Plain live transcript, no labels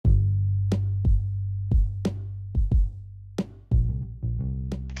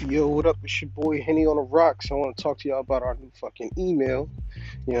Yo, what up? It's your boy Henny on the Rocks. I want to talk to y'all about our new fucking email.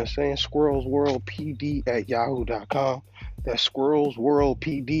 You know what I'm saying? squirrelsworldpd@yahoo.com. That's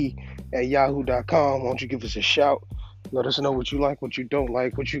squirrelsworldpd@yahoo.com. Why don't you give us a shout? Let us know what you like, what you don't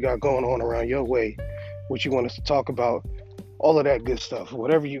like, what you got going on around your way, what you want us to talk about, all of that good stuff.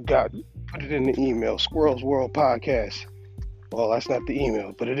 Whatever you got, put it in the email. Squirrels World Podcast. Well, that's not the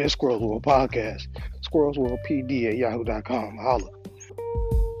email, but it is Squirrels World Podcast. squirrelsworldpd@yahoo.com. Holla.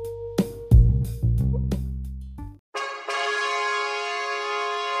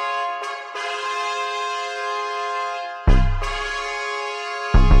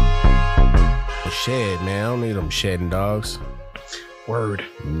 Shed, man. I don't need them shedding dogs. Word.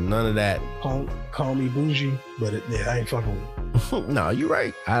 None of that. Call me bougie, but I ain't fucking with it. No, you're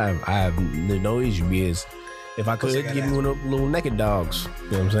right. I have no issue because if I could give you little naked dogs,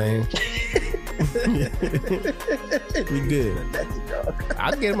 you know what I'm saying? We good.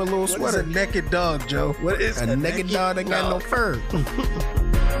 I'll get him a little sweater. What is a naked dog, Joe? What is a naked dog that got no fur?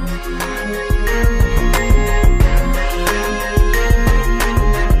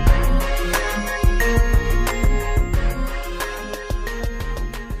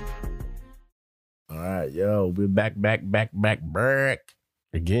 Yo, we're back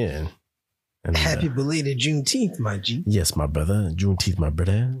again. And, happy belated Juneteenth, my G. Yes, my brother. Juneteenth, my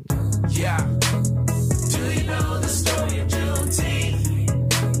brother. Yeah. Do you know the story of Juneteenth?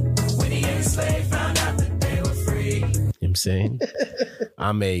 When the enslaved found out that they were free. You know what I'm saying?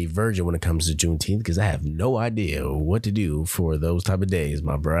 I'm a virgin when it comes to Juneteenth because I have no idea what to do for those type of days,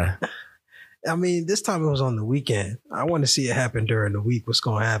 my bruh. I mean, this time it was on the weekend. I want to see it happen during the week. What's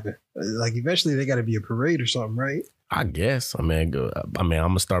going to happen? Like, eventually they got to be a parade or something, right? I guess. I'm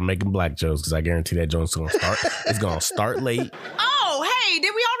gonna start making black jokes because I guarantee that joke's gonna start. It's gonna start late. Oh, hey,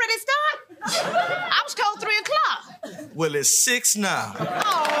 did we already start? I was told 3:00. Well, it's 6 now.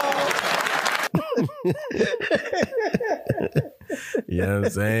 Oh. You know what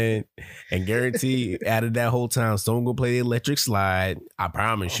I'm saying? And guarantee out of that whole time, someone gonna play the electric slide. I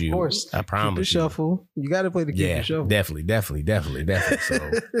promise you. Of course. I promise keep the shuffle. You got to play the keep the shuffle. Definitely.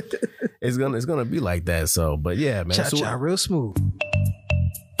 So it's gonna be like that. So, but yeah, man. Cha-cha, real smooth.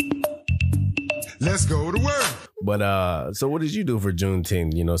 Let's go to work. But so what did you do for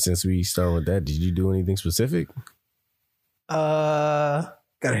Juneteenth? You know, since we started with that, did you do anything specific? Got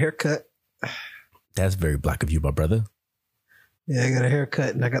a haircut. That's very black of you, my brother. Yeah, I got a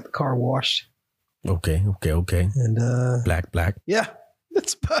haircut and I got the car washed. Okay. And black. Yeah,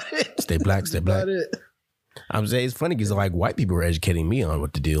 that's about it. Stay black. About it. I'm saying it's funny because like white people are educating me on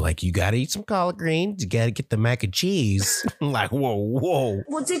what to do. Like, you gotta eat some collard greens, you gotta get the mac and cheese. I'm like, whoa.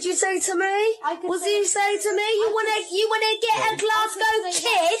 What did you say to me? What did you say to me? You wanna get a Glasgow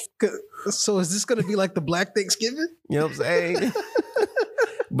kiss? So is this gonna be like the Black Thanksgiving? You know what I'm saying?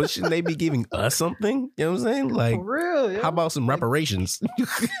 But shouldn't they be giving us something? You know what I'm saying? Like, for real, yeah. How about some reparations?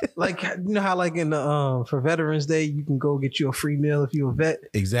 Like, you know how like in the for Veterans Day you can go get you a free meal if you're a vet?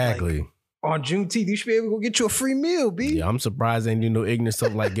 Exactly. Like, on Juneteenth, you should be able to go get you a free meal, B. Yeah, I'm surprised they ain't do no ignorant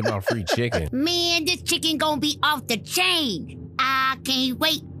stuff like give out free chicken. Man, this chicken gonna be off the chain. I can't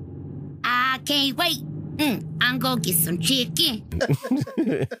wait. I'm gonna get some chicken.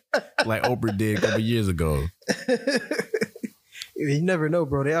 Like Oprah did a couple years ago. You never know,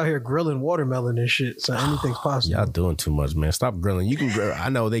 bro. They out here grilling watermelon and shit, so anything's possible. Y'all doing too much, man. Stop grilling. You can grill. I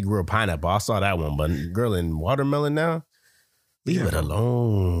know they grill pineapple. I saw that one, but grilling watermelon now? Leave it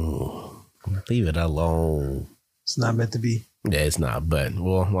alone. Leave it alone. It's not meant to be. Yeah, it's not. But,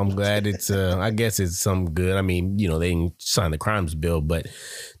 well, I'm glad it's, I guess it's some good. I mean, you know, they didn't sign the crimes bill, but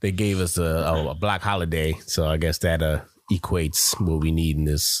they gave us a black holiday. So I guess that equates what we need in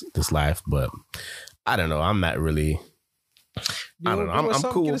this life. But I don't know. I'm not really... I don't know. I'm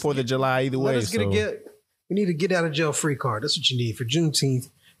cool for the July either way. We need a get out of jail free card. That's what you need for Juneteenth.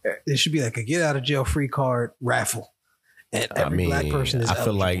 There should be like a get out of jail free card raffle. And every black person is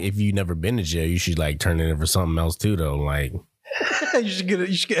eligible. feel like if you've never been to jail, you should like turn it in for something else too, though. Like you should get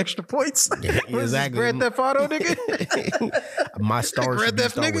extra points. Exactly. Grand Theft Auto, nigga. My stars should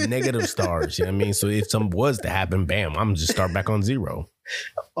start with negative stars. You know what I mean? So if something was to happen, bam, I'm just start back on zero.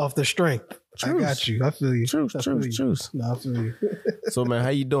 Off the strength. Truth. I got you. I feel you. Truth. No, I feel you. So, man,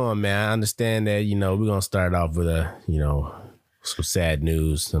 how you doing, man? I understand that, you know, we're going to start off with some sad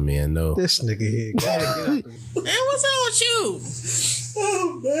news. I mean, I know. This nigga here. Man, what's wrong with you?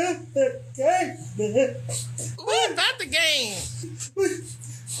 Oh, man, that game, man. What about the game?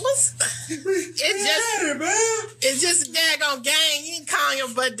 It's just a daggone game. You can calm your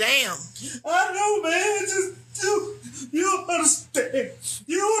butt down. I know, man. You don't understand.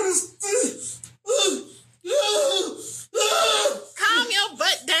 Calm your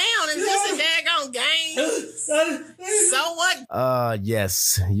butt down. what? So what?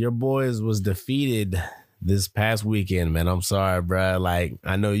 Yes, your boys was defeated this past weekend, man. I'm sorry, bro. Like,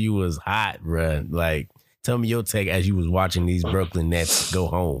 I know you was hot, bro. Like, tell me your take as you was watching these Brooklyn Nets go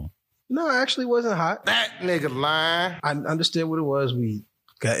home. No, it actually wasn't hot. That nigga lying. I understand what it was. We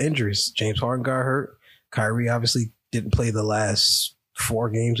got injuries. James Harden got hurt. Kyrie obviously didn't play the last 4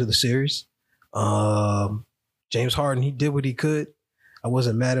 games of the series. James Harden, he did what he could. I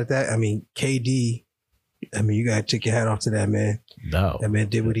wasn't mad at that. I mean, KD, you got to take your hat off to that man. No. That man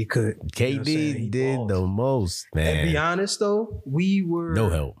did what he could. KD he did balled. the most, man. And be honest, though, we were No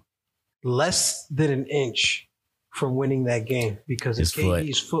help. less than an inch from winning that game because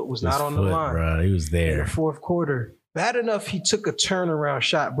KD's foot was not on the line. Bro, he was In there. the fourth quarter. Bad enough he took a turnaround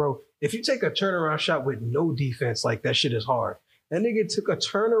shot, bro. If you take a turnaround shot with no defense, like that shit is hard. That nigga took a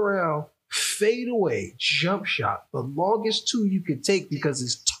turnaround, fade away, jump shot. The longest 2 you could take because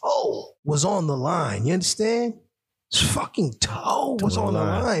his toe was on the line. You understand? His fucking toe was on the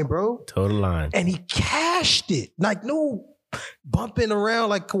line, bro. Total line. And he cashed it. Like, no bumping around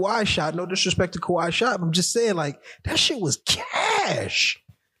like Kawhi shot. No disrespect to Kawhi shot. I'm just saying, like, that shit was cash.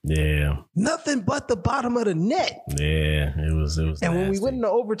 Yeah. Nothing but the bottom of the net. Yeah. It was And when we nasty. went into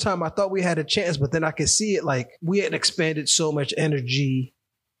overtime, I thought we had a chance, but then I could see it like we had expanded so much energy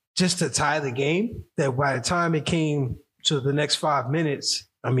just to tie the game that by the time it came to the next 5 minutes,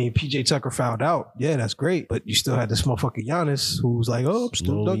 I mean, PJ Tucker fouled out. Yeah, that's great. But you still had this motherfucker Giannis who was like, oh, I'm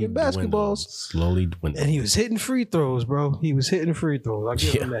still dunking basketballs. Slowly dwindled. And he was hitting free throws, bro. He was hitting free throws. I'll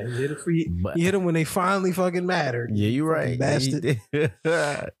give him that. He hit him when they finally fucking mattered. Yeah, you're right. Bastard.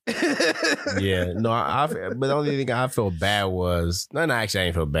 Yeah, no, but the only thing I felt bad was, actually I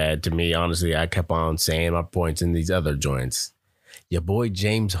didn't feel bad. To me, honestly, I kept on saying my points in these other joints. Your boy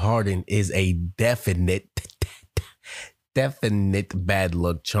James Harden is a definite bad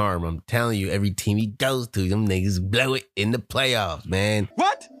luck charm. I'm telling you, every team he goes to, them niggas blow it in the playoffs, man.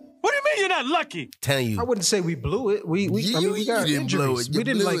 What? What do you mean you're not lucky? Telling you, I wouldn't say we blew it. We got didn't injuries. blow it. You We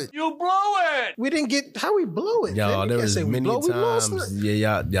didn't blew like. it. You blow it. We didn't get how we blew it. Y'all, man. there You can't was say we many blow- we lost times. it.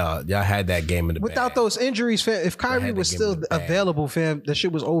 Yeah, y'all had that game in the Without bag. those injuries, fam, if Kyrie had was that game still in the bag. available, fam, that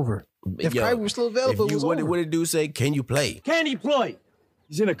shit was over. If Yo, Kyrie was still available, it was what over. did dude say? Can you play? Can he play?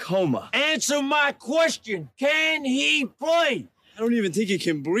 He's in a coma. Answer my question. Can he play? I don't even think he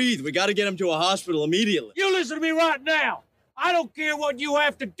can breathe. We got to get him to a hospital immediately. You listen to me right now. I don't care what you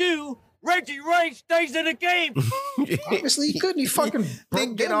have to do. Reggie Ray stays in the game. Obviously, he couldn't. He fucking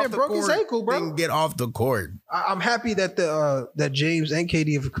Then broke his ankle, bro. Then get off the court. I'm happy that that James and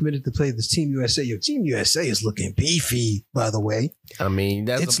KD have committed to play this Team USA. Your Team USA is looking beefy, by the way. I mean,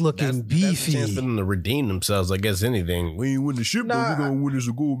 It's looking that's a beefy. chance for them to redeem themselves. I guess anything. We ain't win the shit, but Nah, we're gonna win us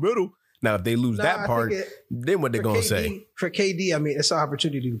a gold medal. Now, if they lose Nah, that I part, think then what they for gonna KD say? For KD, I mean, it's an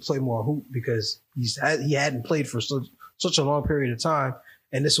opportunity to play more hoop because he hadn't played for such a long period of time,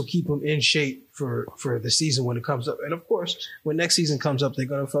 and this will keep him in shape for the season when it comes up. And of course, when next season comes up, they're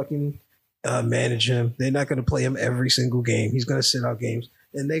gonna fucking manage him. They're not gonna play him every single game. He's gonna sit out games,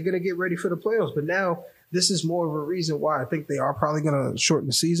 and they're gonna get ready for the playoffs. But now, this is more of a reason why I think they are probably gonna shorten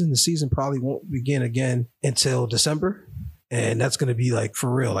the season. The season probably won't begin again until December. And that's going to be like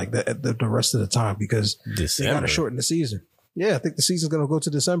for real, like the rest of the time because they got December. to shorten the season. Yeah, I think the season's going to go to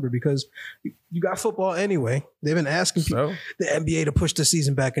December because you got football anyway. They've been asking people, the NBA to push the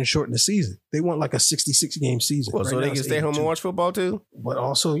season back and shorten the season. They want like a 66 game season. Well, so Right they now can it's stay home 82. and watch football too. But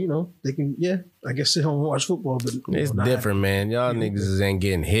also, they can, I guess sit home and watch football. But It's not different, man. Y'all niggas ain't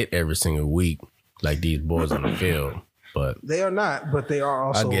getting hit every single week like these boys on the field. But They are not, but they are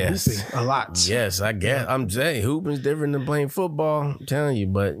also I guess hooping a lot. Yes, I guess. I'm saying hooping's different than playing football. I'm telling you,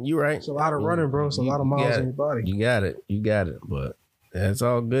 but you're right. It's a lot of running, bro. It's a lot of miles in your body. You got it. But that's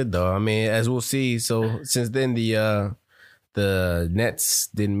all good though. I mean, as we'll see. So since then the Nets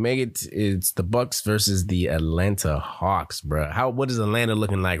didn't make it. It's the Bucks versus the Atlanta Hawks, bro. What is Atlanta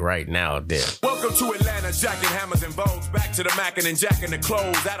looking like right now out there? Welcome to Atlanta, jacking hammers and bows. Back to the mackin' and jacking the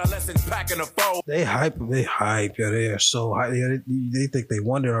clothes. Adolescents packing the fold. They hype. Yeah, they are so hype. Yeah, they think they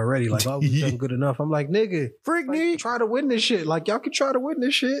won it already. Like, oh, we've done good enough. I'm like, nigga, freak me. Try to win this shit. Like, y'all can try to win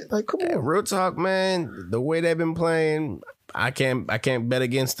this shit. Like, come on. Real talk, man. The way they've been playing, I can't bet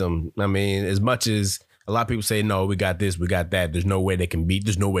against them. I mean, as much as a lot of people say, no, we got this, we got that. There's no way they could beat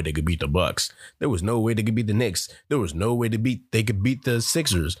the Bucks. There was no way they could beat the Knicks. There was no way they could beat the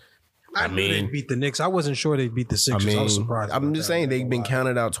Sixers. I mean, they beat the Knicks. I wasn't sure they beat the Sixers. I was surprised. I'm just saying they've been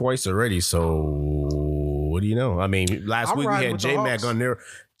counted out twice already. So what do you know? I mean, last week we had J-Mac on there.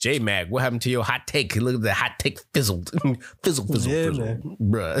 J-Mac, what happened to your hot take? Look at the hot take fizzled. fizzled, Yeah, man.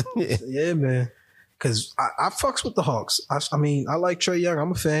 Bruh. Yeah, man. Because I fucks with the Hawks. I mean, I like Trae Young.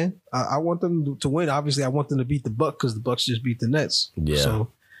 I'm a fan. I want them to win. Obviously, I want them to beat the Bucks because the Bucks just beat the Nets. Yeah.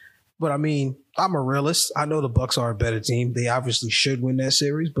 So, but I mean, I'm a realist. I know the Bucks are a better team. They obviously should win that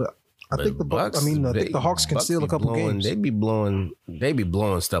series, but I think the Bucks. I mean, I think the Hawks can steal a couple games. They be blowing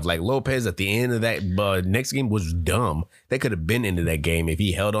stuff. Like Lopez at the end of that next game was dumb. They could have been into that game if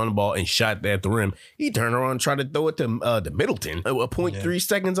he held on the ball and shot at the rim. He turned around and tried to throw it to Middleton. 0.3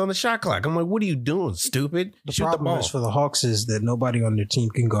 seconds on the shot clock. I'm like, what are you doing, stupid? The Shoot problem the ball. is for the Hawks is that nobody on their team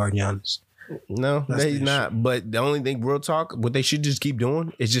can guard Giannis. No, they not. But the only thing, real talk, what they should just keep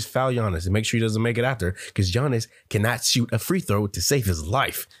doing is just foul Giannis and make sure he doesn't make it after, because Giannis cannot shoot a free throw to save his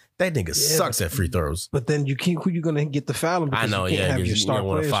life. That nigga sucks at free throws. But then who you gonna get the foul? I know, you can't have your star don't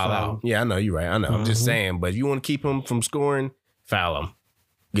want to players foul out. Yeah, I know, you're right. I know. I'm just saying, but if you want to keep him from scoring, foul him.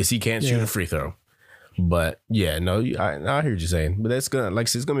 Because he can't shoot a free throw. But yeah, no, I hear what you're saying. But that's gonna, like I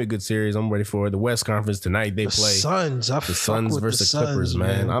said, it's gonna be a good series. I'm ready for it. The West Conference tonight. They play Suns. The Suns versus the Clippers,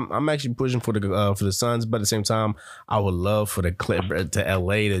 man. I'm actually pushing for the Suns, but at the same time, I would love for the Clippers to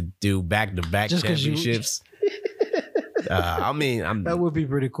LA to do back-to-back championships. I mean, that would be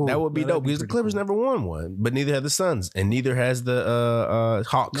pretty cool. That would be dope because the Clippers never won one, but neither have the Suns, and neither has the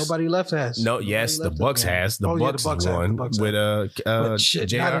Hawks. Nobody left has. No, yes, the Bucks has. The Bucks won with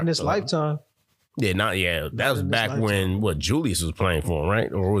JR. Not in this lifetime. Yeah, that was back when Julius was playing for him,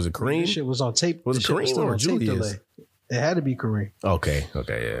 right? Or was it Kareem? This shit was on tape. Was it Kareem or Julius? It had to be Kareem. Okay,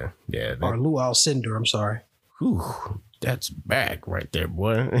 yeah. Or Lou Alcindor. I'm sorry. Whew, that's back right there,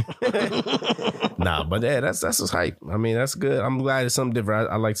 boy. Nah, but yeah, that's just hype. I mean, that's good. I'm glad it's something different.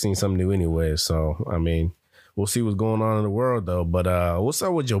 I like seeing something new anyway. So, I mean, we'll see what's going on in the world, though. But what's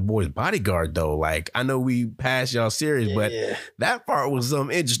up with your boy's Bodyguard, though? Like, I know we passed y'all series, but that part was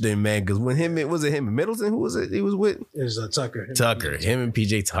something interesting, man. Because when him and Middleton? Who was it he was with? It was Tucker. Him and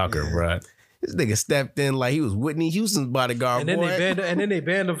PJ Tucker, bro. This nigga stepped in like he was Whitney Houston's bodyguard, and then they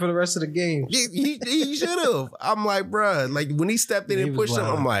banned him for the rest of the game. He should have. I'm like, bro, like when he stepped in and pushed him,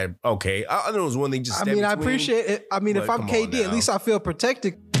 I'm like, okay. I know it was one thing. Just I mean, I appreciate it. I mean, if I'm KD, at least I feel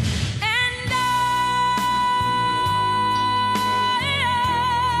protected.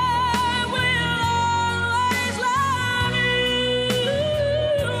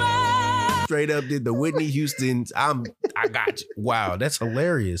 Straight up did the Whitney Houston's. I got you. Wow, that's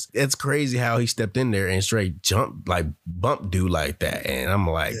hilarious. It's crazy how he stepped in there and straight bumped dude like that. And I'm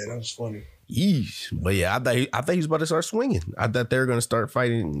like, yeah, that was funny. Yeesh. But yeah, I thought he was about to start swinging. I thought they were going to start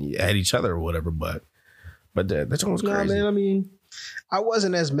fighting at each other or whatever. But that one was crazy. Man, I mean, I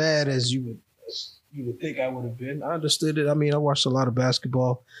wasn't as mad as you would think I would have been. I understood it. I mean, I watched a lot of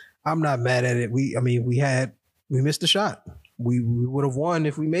basketball. I'm not mad at it. We missed the shot. We would have won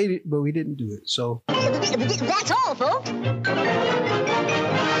if we made it, but we didn't do it. So That's all, folks.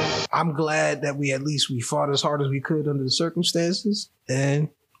 I'm glad that we fought as hard as we could under the circumstances, and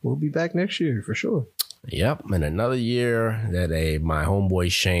we'll be back next year for sure. Yep, and another year that my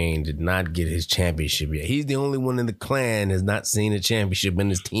homeboy Shane did not get his championship yet. He's the only one in the clan has not seen a championship in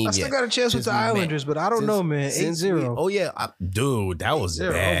his team yet. I still got a chance with the Islanders, but I don't know, man. 8-0. Oh yeah, dude, that was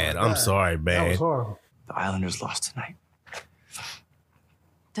bad. I'm sorry, man. That was horrible. The Islanders lost tonight.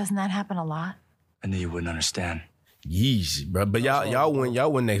 Doesn't that happen a lot? I knew you wouldn't understand. Yeesh, bro. But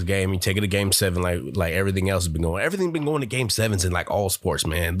y'all win next game. You take it to game 7 like everything else has been going. Everything been going to game 7s in like all sports,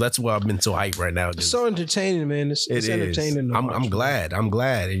 man. That's why I've been so hyped right now. It's so entertaining, man. It's entertaining. I'm glad. I'm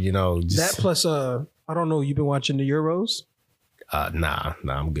glad. You know, that plus I don't know. You've been watching the Euros? Nah,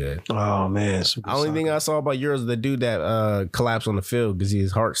 I'm good. Oh man, the only thing I saw about Euros is the dude that collapsed on the field because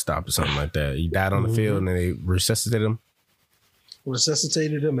his heart stopped or something like that. He died on the field and then they resuscitated him.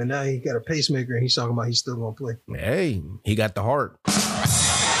 Resuscitated him, and now he got a pacemaker, and he's talking about he's still gonna play. Hey, he got the heart.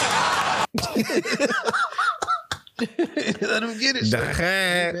 Let him get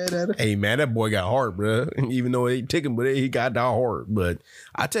it. Hey man, that boy got heart, bro. Even though it ain't ticking, but he got the heart. But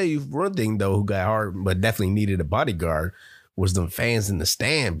I tell you one thing though, who got heart, but definitely needed a bodyguard, was them fans in the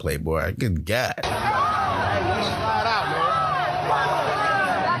stand. Playboy, good God.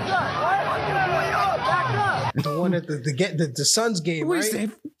 The one at the Suns game, what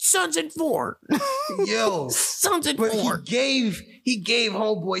right? Suns in 4. Yo, Suns in 4. He gave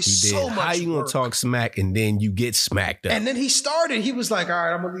homeboy so much. How you gonna talk smack and then you get smacked up? And then he started. He was like, "All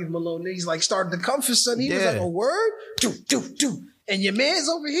right, I'm gonna leave him alone." Then he's like, started to come for Sonny. He was like, "A word, do." and your man's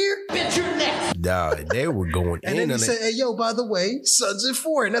over here, bitch, you're next. Nah, they were going And in then he on said, it. hey, yo, by the way, Suns at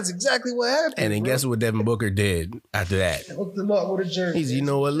 4. And that's exactly what happened. And then guess what Devin Booker did after that? Hooked him up with a jersey. He's, you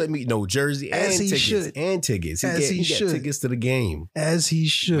know what? Let me know jersey As and he tickets should. and tickets. As he got should. tickets to the game. As he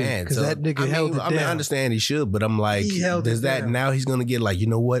should. Man, Because so, that nigga I mean, held it I mean, I down. understand he should, but I'm like, He held does it that down. now he's gonna get like, you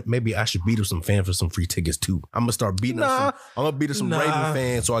know what? Maybe I should beat up some fans for some free tickets too. I'm gonna start beating up some. I'm gonna beat up some Nah. Raven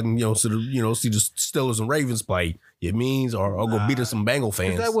fans so I can, see the Steelers and Ravens play. It means, or I'll go beat up some Bengal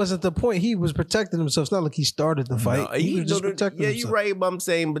fans. That wasn't the point. He was protecting himself. It's not like he started the fight. No, he was just protecting yeah, himself. you're right, but I'm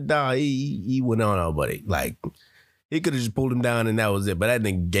saying, but nah, he went on, buddy. Like, he could have just pulled him down and that was it. But that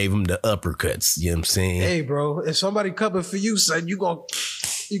nigga gave him the uppercuts. You know what I'm saying? Hey, bro, if somebody coming for you, son, you gonna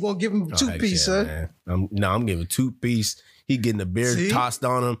give him a two-piece, son. Man. I'm giving 2-piece. He getting the beer See? tossed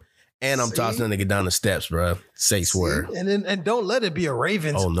on him, and I'm tossing that nigga down the steps, bro. Say swear. And don't let it be a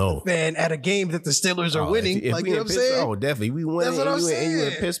Ravens fan at a game that the Steelers are winning. If like, we you know in what I'm saying? Pittsburgh, oh, definitely. We win. That's what I'm And you in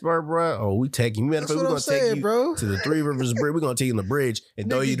saying. Pittsburgh, bro. Oh, we take you. Matter of That's fact, we're what gonna I'm take saying, you bro. to the Three Rivers Bridge. We're gonna take you on the bridge and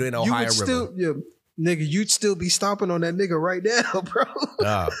throw you in the Ohio River. Nigga, you'd still be stomping on that nigga right now, bro.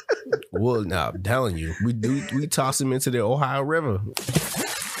 Well, I'm telling you, we toss him into the Ohio River.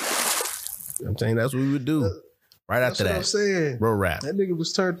 I'm saying that's what we would do. Right after that, I'm saying. Bro rap. That nigga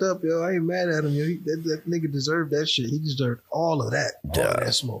was turned up, yo. I ain't mad at him, yo. That nigga deserved that shit. He deserved all of that. All of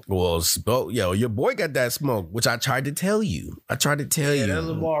that smoke. Well, your boy got that smoke, which I tried to tell you. Yeah, that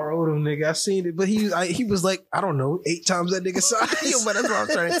Lamar Odom nigga. I seen it, but he was like, I don't know, 8 times that nigga size. Yeah, but that's what I'm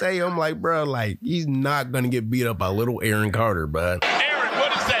trying to say. I'm like, bro, like, he's not gonna get beat up by little Aaron Carter, bro. Aaron,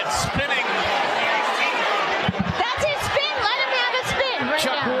 what is that spinning? That's his spin. Let him have a spin right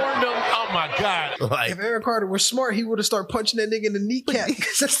Chuck now. warned him. Oh my God. Like, if Aaron Carter was smart, he would have started punching that nigga in the kneecap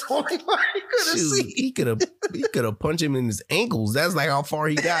because that's the only part he could have shoot, seen. he could have punched him in his ankles. That's like how far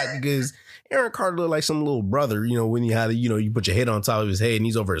he got because Aaron Carter looked like some little brother, when you had you put your head on top of his head and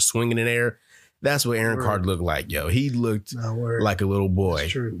he's over swinging in air. That's what Aaron Carter looked like, yo. He looked like a little boy.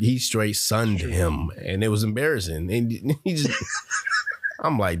 He straight sunned him, and it was embarrassing. And he just,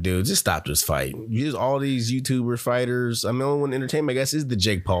 I'm like, dude, just stop this fight. Just all these YouTuber fighters. I mean, the only one entertainment, I guess, is the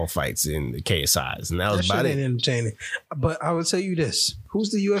Jake Paul fights in the KSIs, and that was That about shit ain't it. entertaining. But I would tell you this: who's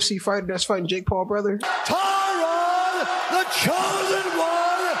the UFC fighter that's fighting Jake Paul, brother? Tyron, the chosen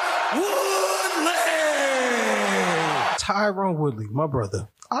one, Woodley. Tyron Woodley, my brother.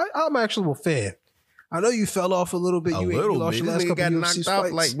 I'm actually a fan. I know you fell off a little bit. You lost your last This nigga couple got UFC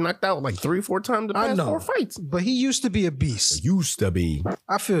fights. knocked out like 3-4 times the I past know, 4 fights. but he used to be a beast. Used to be.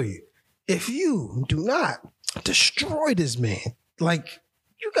 I feel you. If you do not destroy this man, like,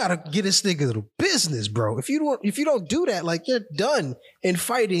 you gotta get this nigga to business, bro. If you don't do that, like, you're done in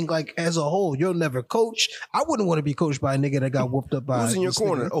fighting, like, as a whole. You'll never coach. I wouldn't want to be coached by a nigga that got whooped up by Who's in your this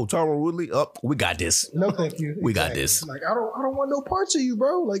corner? nigga. Oh, Tyron Woodley. Up, we got this. No, thank you. We got this. Like, I don't want no parts of you,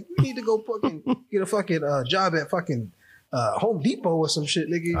 bro. Like, you need to go fucking get a fucking job at fucking Home Depot or some shit,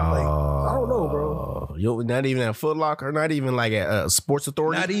 nigga. Like, I don't know, bro. Yo, not even at Foot Locker, not even like at Sports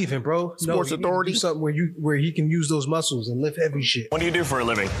Authority. Not even, bro. Sports he need to Authority? do something where he can use those muscles and lift heavy shit. What do you do for a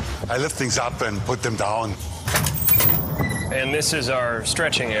living? I lift things up and put them down. And this is our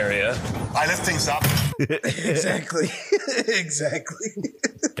stretching area. I lift things up. Exactly. Exactly.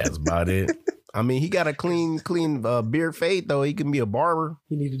 That's about it. I mean, he got a clean beard fade, though. He can be a barber.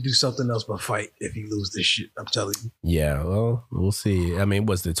 He need to do something else but fight if he lose this shit. I'm telling you. Yeah, well, we'll see. I mean,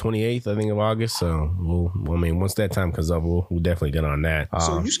 what's the 28th, I think, of August? So, once that time comes up, we'll definitely get on that.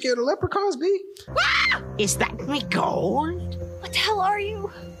 So you scared of leprechauns, B? Is that my goal? What the hell are you?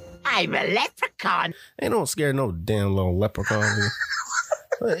 I'm a leprechaun. Ain't no scared no damn little leprechaun.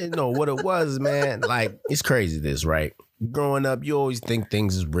 No, what it was, man, like, it's crazy this, right? Growing up, you always think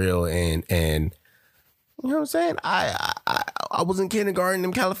things is real and you know what I'm saying? I was in kindergarten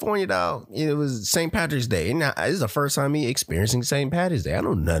in California, dog. It was St. Patrick's Day. And now, this is the first time me experiencing St. Patrick's Day. I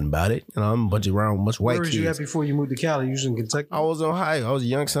know nothing about it. I'm a bunch of white Where kids. was you at before you moved to Cali? You was in Kentucky? I was in Ohio. I was in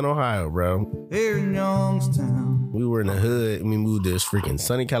Youngstown, Ohio, bro. Here in Youngstown. We were in the hood and we moved to freaking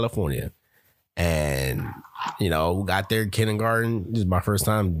sunny California. And, got there kindergarten. This is my first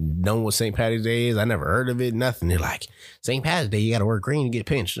time knowing what St. Patrick's Day is. I never heard of it, nothing. They're like, St. Patrick's Day, you got to wear green to get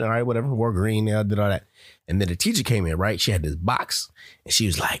pinched. All right, whatever. Wore green. I did all that. And then the teacher came in, right? She had this box. And she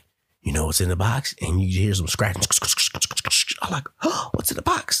was like, you know what's in the box? And you hear some scratching. I'm like, oh, what's in the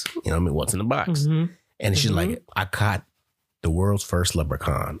box? What's in the box? Mm-hmm. And she's like, I caught the world's first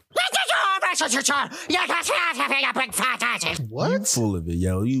leprechaun. What? You full of it,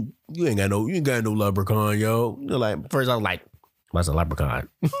 yo. You ain't got no leprechaun, yo. First I was like, what's a leprechaun?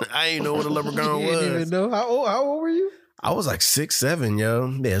 I ain't know what a leuprecon You didn't even was. know. How old were you? I was like 6, 7, yo.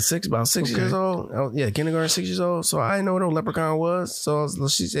 Yeah, about 6 years old. Kindergarten, 6 years old. So I didn't know what a leprechaun was. So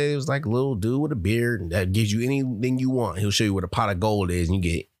she said it was like a little dude with a beard that gives you anything you want. He'll show you where the pot of gold is and you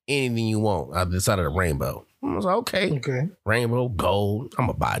get anything you want out the side of the rainbow. I was like, okay. Rainbow, gold. I'm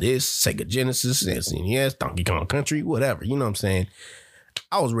going to buy this. Sega Genesis, SNES, Donkey Kong Country, whatever. You know what I'm saying?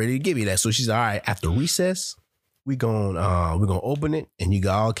 I was ready to give you that. So she's all right, after recess, we're gonna open it and you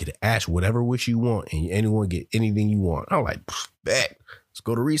all get to ask whatever wish you want and anyone get anything you want. I'm like, bet. Let's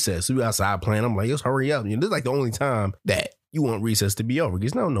go to recess. So we outside playing. I'm like, let's hurry up. You know, this is like the only time that you want recess to be over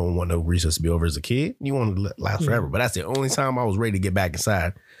because no one want no recess to be over as a kid. You want to last forever. But that's the only time I was ready to get back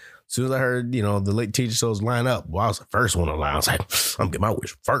inside. As soon as I heard, the late teacher shows line up, well, I was the first one in line. I was like, I'm getting my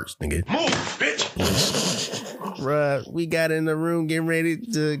wish first, nigga. Move, bitch. Bruh, we got in the room getting ready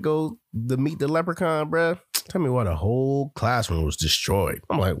to go to meet the leprechaun, bruh. Tell me why the whole classroom was destroyed.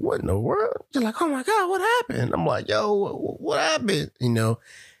 I'm like, what in the world? You're like, oh my God, what happened? I'm like, yo, what happened? And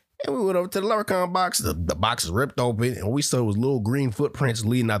we went over to the leprechaun box. The box is ripped open and we saw it was little green footprints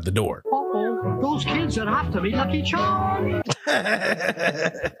leading out the door. Those kids would have to be Lucky Charms.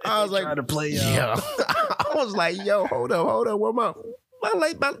 I was like, trying to play, yeah. I was like, yo, hold on. Where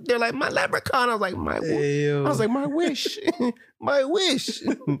they're like, my leprechaun. I was like, my wish. My wish.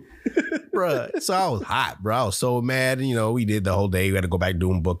 Bruh. So I was hot, bro. I was so mad. We did the whole day. We had to go back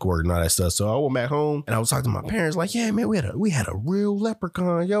doing book work and all that stuff. So I went back home and I was talking to my parents like, yeah, man, we had a real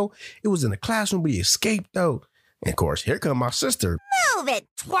leprechaun, yo. It was in the classroom, but he escaped, though. And of course, here come my sister. Move it,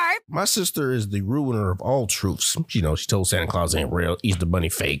 twerp. My sister is the ruiner of all truths. She told Santa Claus ain't real. Easter bunny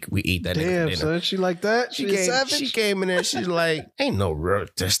fake. We eat that. Damn, son, she like that? She came in there. She's like, ain't no real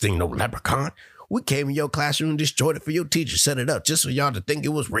this thing, no leprechaun. We came in your classroom and destroyed it for your teacher. Set it up just for y'all to think it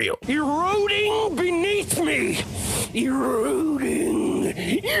was real. Eroding beneath me. Eroding.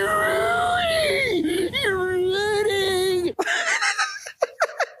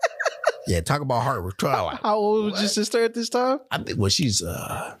 Yeah, talk about heart with trial. How old was your sister at this time? I think, she's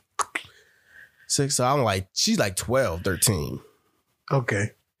 6. So I'm like, she's like 12, 13.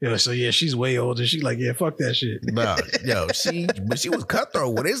 Okay. Yeah, so she's way older. She's like, yeah, fuck that shit. No, but she was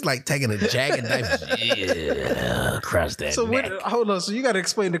cutthroat with it. It's like taking a jagged knife. Yeah, across that neck. Hold on. So you got to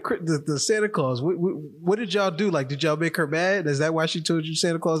explain the Santa Claus. What did y'all do? Like, did y'all make her mad? Is that why she told you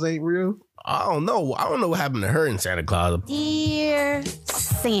Santa Claus ain't real? I don't know. I don't know what happened to her in Santa Claus. Dear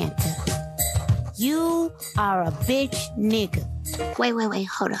Santa, you are a bitch nigga. Wait.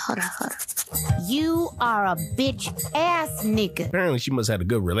 Hold on. You are a bitch ass nigga. Apparently, she must have had a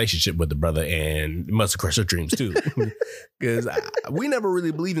good relationship with the brother and must have crushed her dreams too. Because we never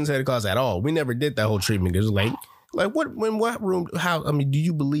really believed in Santa Claus at all. We never did that whole treatment. It was like what room? How? I mean, do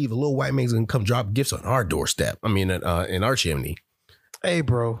you believe a little white man's gonna come drop gifts on our doorstep? I mean, in our chimney. Hey,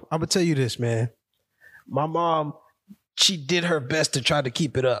 bro, I'm gonna tell you this, man. My mom, she did her best to try to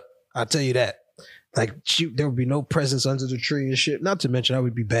keep it up. I'll tell you that. Like, there would be no presents under the tree and shit. Not to mention, I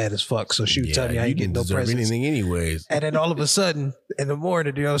would be bad as fuck. So she would tell me I ain't getting no presents. Anything anyways. And then all of a sudden, in the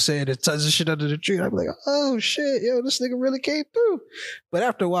morning, you know what I'm saying, there's tons of shit under the tree. And I'm like, oh shit, yo, this nigga really came through. But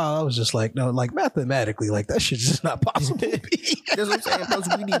after a while, I was just like, no, like mathematically, like that shit's just not possible to be. That's what I'm saying. Plus,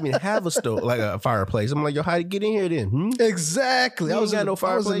 we didn't even have a stove, like a fireplace. I'm like, yo, how'd you get in here then? Exactly. I was in no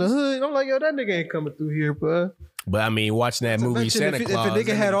fireplace. I was in the hood. I'm like, yo, that nigga ain't coming through here, bro. But I mean, watching that movie Santa Claus, if a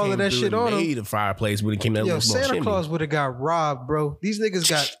nigga had all of that shit on him, made a fireplace when it came out. Yo, Santa Claus would have got robbed, bro. These niggas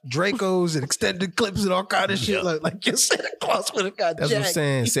got Dracos and extended clips and all kind of shit. Like your Santa Claus would have got. That's what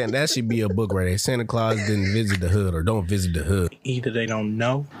I'm saying. That should be a book right there. Santa Claus didn't visit the hood or don't visit the hood. Either they don't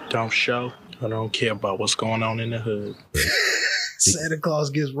know, don't show, or don't care about what's going on in the hood. Santa Claus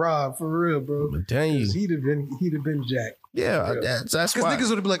gets robbed for real, bro. I'm telling you, he'd have been jacked. Yeah, that's why. Because niggas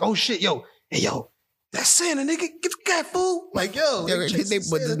would have been like, oh shit, yo, hey yo. That's Santa, nigga. Get the cat fool. Like, yo. They put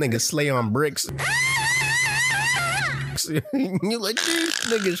this nigga Slay on bricks. You like, these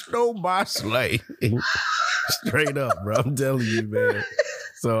niggas stole my sleigh. Straight up, bro. I'm telling you, man.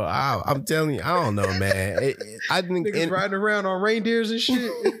 So I'm telling you, I don't know, man. I think niggas riding around on reindeers and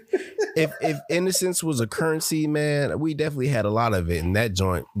shit. If innocence was a currency, man, we definitely had a lot of it, and that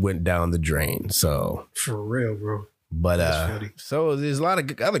joint went down the drain. So for real, bro. But so there's a lot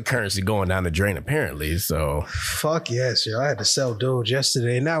of other currency going down the drain apparently. So fuck yes, yo. I had to sell Doge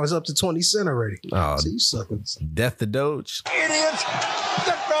yesterday and now it's up to 20 cents already. Oh, so you sucking. Death to Doge. Idiots!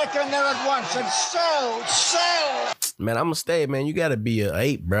 Get back in there at once and sell! Man, I'm gonna stay, man. You gotta be an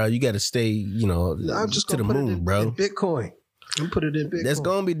ape, bro. You gotta stay, I'm just to the moon, bro. In Bitcoin. You put it in Bitcoin. That's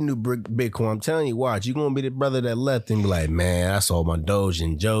gonna be the new Bitcoin. I'm telling you, watch. You're gonna be the brother that left and be like, man, I sold my Doge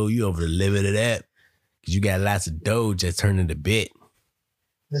and Joe, you over the limit of that. Because you got lots of Doge that turned into bit.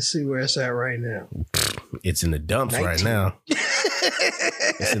 Let's see where it's at right now. It's in the dumps 19. Right now.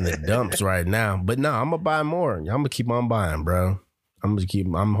 It's in the dumps right now. But no, I'm gonna buy more. I'm gonna keep on buying, bro.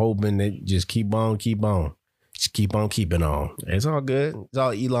 I'm hoping that just keep on. Just keep on keeping on. It's all good. It's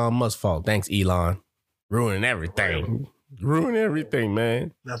all Elon Musk's fault. Thanks, Elon. Ruining everything. Ruin everything,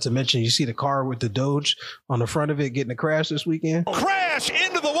 man. Not to mention, you see the car with the Doge on the front of it getting a crash this weekend. Crash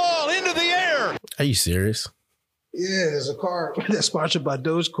into the wall, into the air. Are you serious? Yeah, there's a car that's sponsored by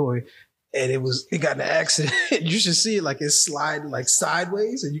Dogecoin, and it got in an accident. You should see it like it's sliding like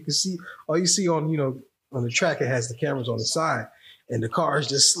sideways, and you can see all you see on on the track. It has the cameras on the side, and the car is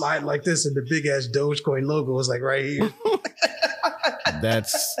just sliding like this, and the big ass Dogecoin logo is like right here.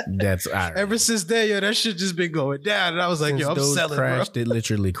 That's irony. Ever since then, that shit just been going down, and I was like, Since I'm Doge selling, crashed, bro. It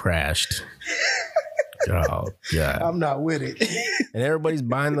literally crashed. Oh God, I'm not with it. And everybody's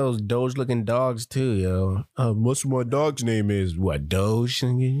buying those Doge looking dogs too, yo. What's my dog's name is? What, Doge?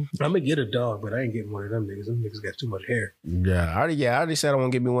 I'm gonna get a dog, but I ain't getting one of them niggas. Them niggas got too much hair. Yeah, I already said I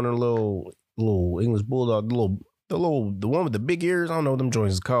want to get me one of the little English bulldog, the one with the big ears. I don't know what them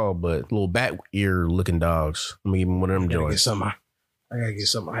joints is called, but little bat ear looking dogs. I'm gonna give me one of them joints. I gotta get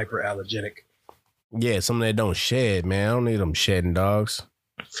something hyperallergenic. Yeah, something that don't shed, man. I don't need them shedding dogs.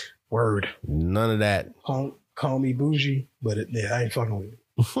 Word. None of that. Call me bougie, but I ain't fucking with it.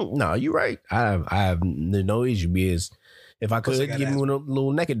 No, you're right. I have no issue because if I could give me one of those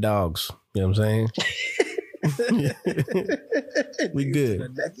little naked dogs, you know what I'm saying? We good. A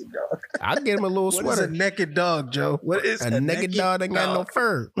naked dog. I'll get him a little sweater. What is a naked dog, Joe? What is a naked dog that got no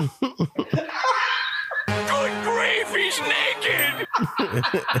fur? Good grief, he's naked.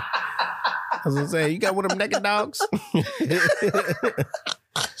 I was gonna say, you got one of them naked dogs?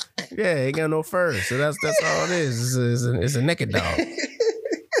 Yeah, ain't got no fur, so that's all it is. It's a naked dog.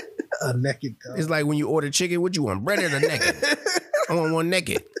 A naked dog. It's like when you order chicken, what you want, breaded or naked? I want one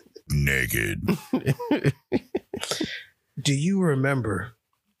naked. Naked. Do you remember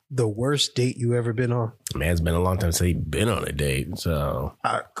the worst date you ever been on? Man, it's been a long time since he's been on a date, so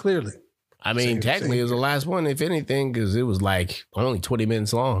clearly. I mean, technically, it was the last one, if anything, because it was like only 20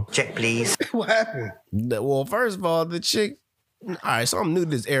 minutes long. Check, please. What happened? Well, first of all, the chick. All right, so I'm new to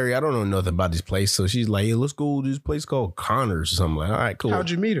this area. I don't know nothing about this place. So she's like, "Yeah, let's go to this place called Connors or something." Like, all right, cool.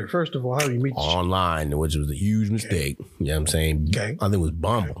 How'd you meet her? First of all, how did you meet her? Online, which was a huge mistake. Okay. You know what I'm saying? Okay. I think it was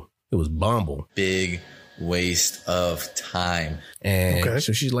Bumble. It was Bumble. Big waste of time. And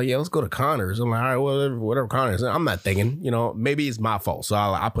so she's like, "Yeah, let's go to Connors." I'm like, "All right, whatever Connors." I'm not thinking, maybe it's my fault. So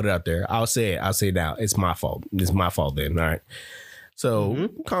I'll put it out there. I'll say it now. It's my fault. It's my fault then. All right. So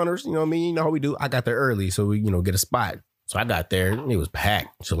Connors, you know what I mean? You know how we do. I got there early, so we, get a spot. So I got there and it was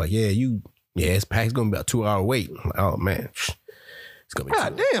packed. So like, it's packed. It's gonna be about a 2-hour wait. I'm like, oh man, it's gonna be.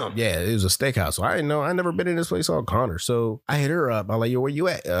 God damn. Yeah, it was a steakhouse. So I didn't know. I never been in this place called Connor. So I hit her up. I'm like, yo, where you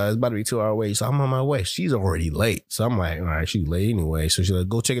at? It's about to be a 2-hour wait. So I'm on my way. She's already late. So I'm like, all right, she's late anyway. So she's like,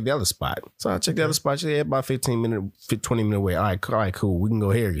 go check out the other spot. So I checked the other spot. She said, about 20 minute wait. All right, cool. We can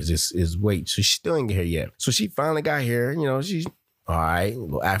go here because it's wait. So she still ain't get here yet. So she finally got here. She's all right,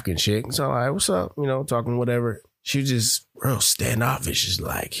 little African chick. So all right, what's up? Talking whatever. She was just real standoffish. Just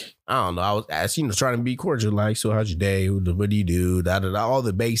like, I don't know. I was asking, trying to be cordial. Like, so how's your day? What do you do? All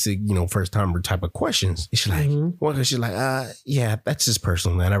the basic, first timer type of questions. And she's like, she's like, yeah, that's just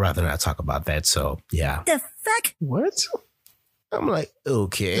personal, man. I'd rather not talk about that. So, yeah. The fuck? What? I'm like,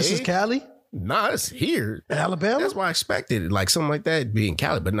 okay. This is Cali? Nah, it's here. Alabama? That's what I expected. Like, something like that being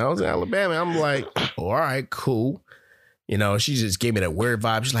Cali. But now I was in Alabama. I'm like, all right, cool. She just gave me that weird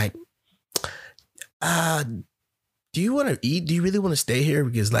vibe. She's like, do you want to eat? Do you really want to stay here?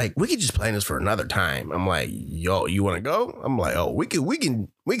 Because like we could just plan this for another time. I'm like, yo, you want to go? I'm like, oh, we can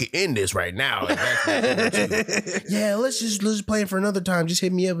end this right now. Yeah, let's just plan for another time. Just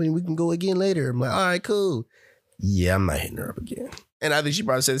hit me up and we can go again later. I'm like, all right, cool. Yeah, I'm not hitting her up again. And I think she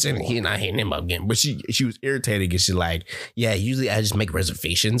probably said the same thing. He's not hitting him up again. But she was irritated because she's like, yeah, usually I just make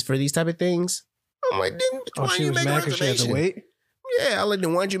reservations for these type of things. I'm like, why she you was make a mad because she had to wait? Yeah, I like,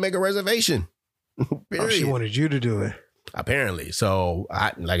 then why don't you make a reservation? She wanted you to do it. Apparently. So,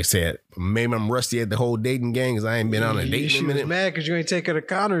 like I said, maybe I'm rusty at the whole dating game because I ain't been on a date in a minute. She was mad because you ain't take her to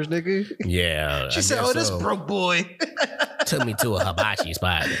Connors, nigga. Yeah. She said, this broke boy. Took me to a hibachi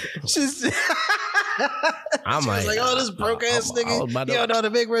spot. I'm like, this broke ass nigga. You don't know how to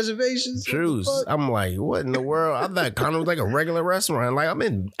make reservations. Truth. I'm like, what in the world? I thought Connor was like a regular restaurant. Like, I'm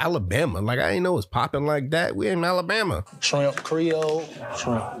in Alabama. Like, I didn't know it was popping like that. We're in Alabama. Shrimp Creole,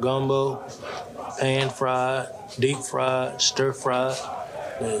 shrimp gumbo, pan fried, deep fried, stir fried.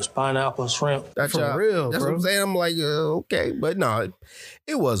 There's pineapple shrimp. That's for real, That's bro. what I'm saying. I'm like, okay. But no,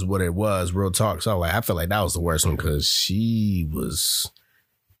 it was what it was, real talk. So like, I feel like that was the worst one because she was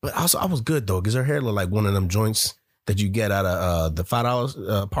But also, I was good though, because her hair looked like one of them joints that you get out of the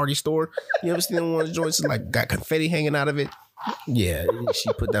 $5 party store. You ever seen one of those joints that like got confetti hanging out of it? Yeah,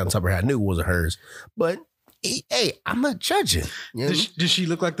 she put that on top of her hair. I knew it wasn't hers, but hey, I'm not judging. You know? Did she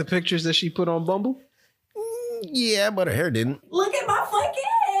look like the pictures that she put on Bumble? Yeah, but her hair didn't. Look at my fucking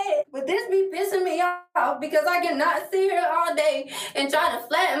head. But this be pissing me off because I cannot sit here all day and try to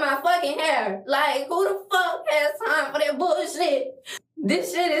flatten my fucking hair. Like, who the fuck has time for that bullshit?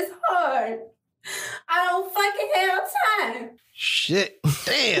 This shit is hard. I don't fucking have time. Shit.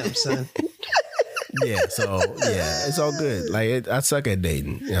 Damn, son. Yeah, so yeah, it's all good. Like I suck at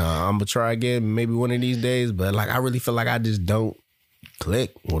dating. I'm gonna try again maybe one of these days, but like I really feel like I just don't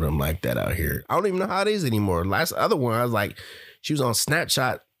click with them like that out here. I don't even know how it is anymore. Last other one, I was like, she was on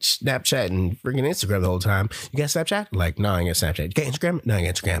Snapchat and freaking Instagram the whole time. You got Snapchat? Like, no, I ain't got Snapchat. You got Instagram? No, I ain't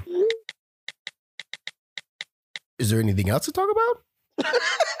got Instagram. Is there anything else to talk about?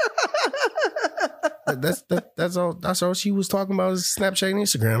 That's all she was talking about is Snapchat and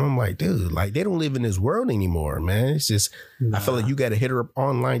Instagram. I'm like, dude, like they don't live in this world anymore, man. It's just I feel like you got to hit her up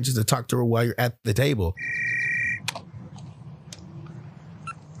online just to talk to her while you're at the table.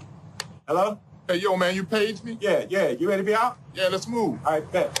 Hello? Hey, yo, man, you paged me? Yeah. You ready to be out? Yeah, let's move. All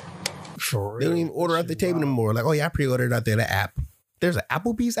right, bet. For real. They don't even order at the table anymore. Like, oh yeah, I pre-ordered out there the app. There's an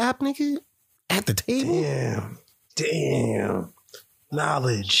Applebee's app, nigga, at the table. Damn.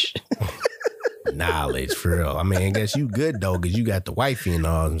 Knowledge. Knowledge, for real. I mean, I guess you good though, because you got the wifey and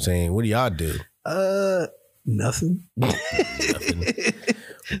all. I'm saying, what do y'all do? Nothing.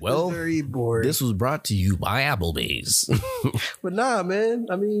 Well, very bored. This was brought to you by Applebee's. But nah, man.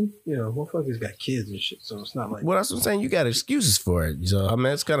 I mean, motherfuckers got kids and shit, so it's not like. Well, that's what I'm saying. You got excuses for it. So I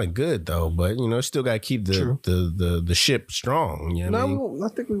mean, it's kind of good though, but still got to keep the ship strong. You know what I mean? I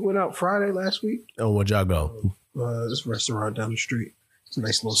think we went out Friday last week. Oh, where'd y'all go? This restaurant down the street. It's a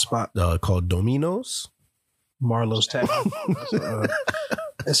nice little spot. Called Domino's? Marlowe's Tavern.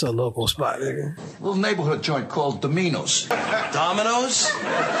 It's a local spot, nigga. Little neighborhood joint called Domino's. Domino's?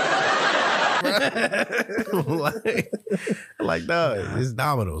 like, no, it's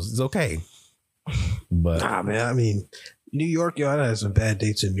Domino's. It's okay. But nah, man. I mean, New York, I had some bad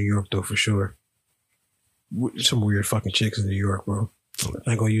dates in New York, though, for sure. Some weird fucking chicks in New York, bro.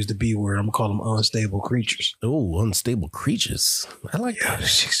 I ain't gonna use the B word. I'm gonna call them unstable creatures. Oh, unstable creatures. I like that.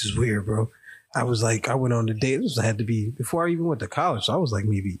 This chicks is weird, bro. I went on the date. This had to be before I even went to college. So I was like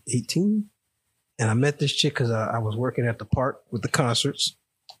maybe 18. And I met this chick because I was working at the park with the concerts.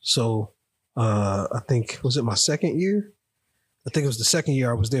 So I think, was it my second year? I think it was the second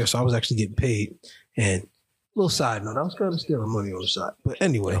year I was there. So I was actually getting paid. And little side note, I was kind of stealing money on the side. But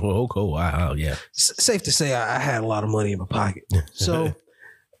anyway. Oh, cool. Wow. Yeah. Safe to say I had a lot of money in my pocket. So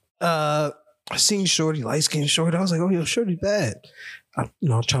I seen Shorty, light-skinned Shorty. I was like, oh, yo, Shorty bad. I'm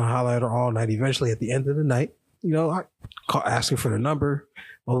trying to holler at her all night. Eventually, at the end of the night, I called asking for the number,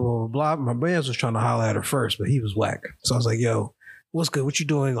 blah, blah, blah, blah. My man was trying to holler at her first, but he was whack. So I was like, yo, what's good? What you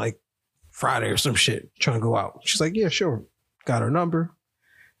doing like Friday or some shit? Trying to go out. She's like, yeah, sure. Got her number.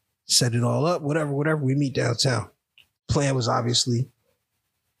 Set it all up. Whatever. We meet downtown. Plan was obviously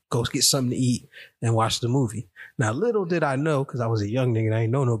go get something to eat and watch the movie. Now, little did I know, because I was a young nigga and I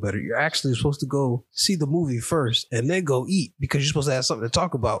didn't know no better, you're actually supposed to go see the movie first and then go eat because you're supposed to have something to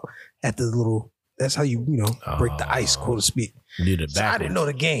talk about at the little, that's how you break the ice, quote to speak. So I didn't know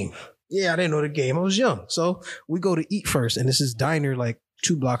the game. Yeah, I didn't know the game. I was young. So we go to eat first, and this is diner like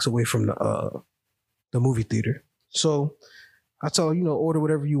 2 blocks away from the movie theater. So I told her, order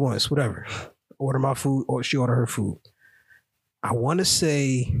whatever you want. It's whatever. Order my food, or she order her food. I want to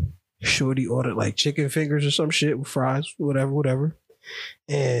say Shorty ordered like chicken fingers or some shit with fries, whatever.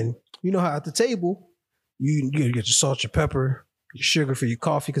 And you know how at the table, you get your salt, your pepper, your sugar for your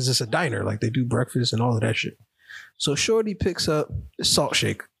coffee, because it's a diner. Like they do breakfast and all of that shit. So Shorty picks up the salt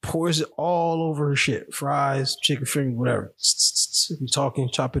shaker, pours it all over her shit. Fries, chicken fingers, whatever. We talking,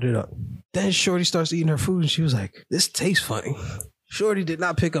 chopping it up. Then Shorty starts eating her food and she was like, this tastes funny. Shorty did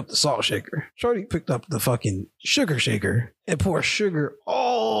not pick up the salt shaker. Shorty picked up the fucking sugar shaker and poured sugar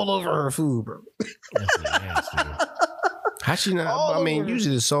all over her food, bro. That's nasty. How she not? I mean,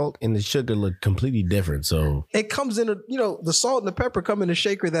 usually the salt and the sugar look completely different. So it comes in the salt and the pepper come in a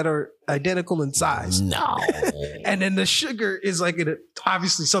shaker that are identical in size. No. And then the sugar is like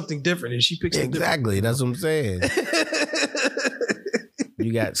obviously something different, and she picks it exactly. That's what I'm saying.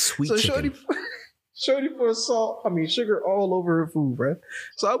 You got sweet chicken. Shorty poured sugar all over her food, bro.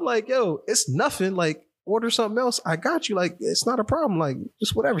 So I'm like, yo, it's nothing. Like, order something else, I got you. Like, it's not a problem. Like,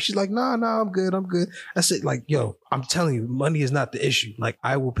 just whatever. She's like, nah, I'm good. I said, like, yo, I'm telling you, money is not the issue. Like,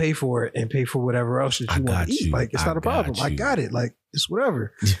 I will pay for it and pay for whatever else that you want to eat. Like, it's not a problem. I got it. Like, it's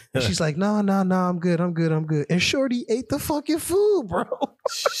whatever. And she's like, nah, I'm good. And Shorty ate the fucking food, bro.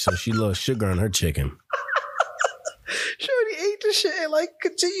 So she loves sugar on her chicken. Shorty ate the shit and like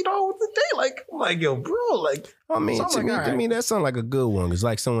continued on with the day. Like, I'm like, yo, bro, like, I mean, so to me, that sounds like a good one. It's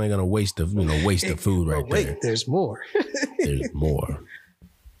like someone ain't gonna waste the food right there. Wait, there's more. There's more.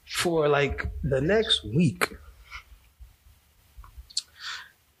 For like the next week,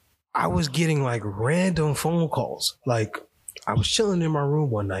 I was getting like random phone calls. Like, I was chilling in my room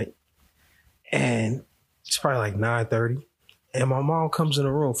one night, and it's probably like 9:30. And my mom comes in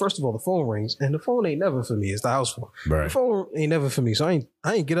the room. First of all, the phone rings, and the phone ain't never for me. It's the house phone. Right. The phone ain't never for me, so I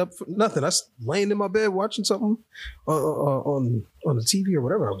ain't get up for nothing. I was laying in my bed watching something on the TV or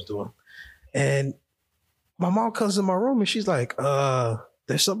whatever I was doing. And my mom comes in my room, and she's like,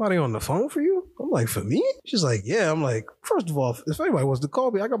 "There's somebody on the phone for you?" I'm like, "For me?" She's like, "Yeah." I'm like, first of all, if anybody wants to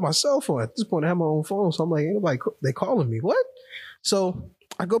call me, I got my cell phone. At this point, I have my own phone, so I'm like, "Ain't nobody they calling me? What?" So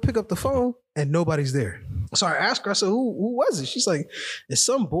I go pick up the phone, and nobody's there. So I asked her, I said, who was it? She's like, it's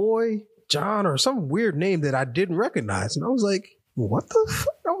some boy, John, or some weird name that I didn't recognize. And I was like, what the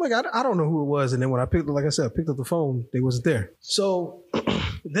fuck? I'm like, I don't know who it was. And then when I picked up the phone, they wasn't there. So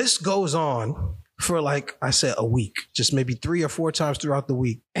this goes on for like I said, a week, just maybe 3 or 4 times throughout the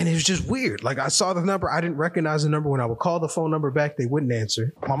week. And it was just weird. Like, I saw the number. I didn't recognize the number. When I would call the phone number back, they wouldn't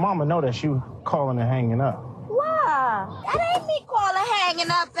answer. My mama know that she was calling and hanging up. Why? That ain't me calling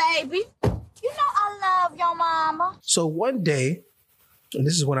hanging up, baby. You know I love your mama. So one day, and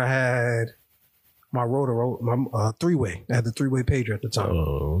this is when I had my my three-way. I had the three-way pager at the time.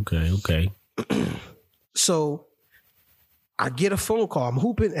 Oh, okay. So I get a phone call. I'm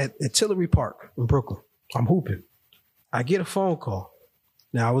hooping at Tillery Park in Brooklyn. I'm hooping. I get a phone call.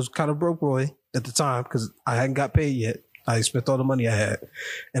 Now, I was kind of broke, boy, at the time because I hadn't got paid yet. I spent all the money I had.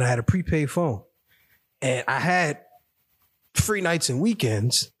 And I had a prepaid phone. And I had free nights and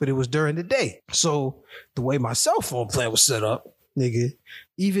weekends, but it was during the day. So the way my cell phone plan was set up, nigga,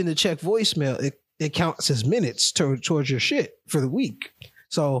 even to check voicemail, it counts as minutes towards your shit for the week.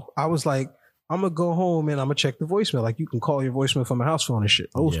 So I was like, I'm going to go home and I'm going to check the voicemail. Like, you can call your voicemail from a house phone and shit.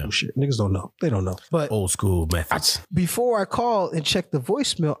 Old school shit. Niggas don't know. They don't know. But old school methods. Before I call and check the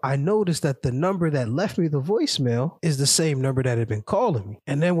voicemail, I noticed that the number that left me the voicemail is the same number that had been calling me.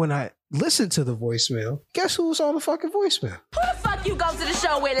 And then when I listened to the voicemail, guess who was on the fucking voicemail? Who the fuck you go to the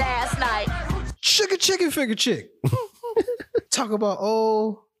show with last night? Sugar Chicken Figure Chick. Talk about,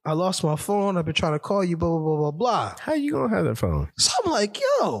 I lost my phone. I've been trying to call you, blah, blah, blah, blah, blah. How you gonna have that phone? So I'm like,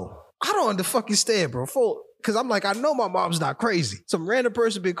 yo, I don't understand, bro. Because I'm like, I know my mom's not crazy. Some random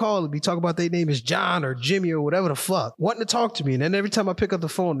person been calling me, talking about their name is John or Jimmy or whatever the fuck, wanting to talk to me. And then every time I pick up the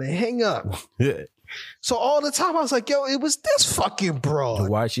phone, they hang up. So all the time I was like, yo, it was this fucking broad.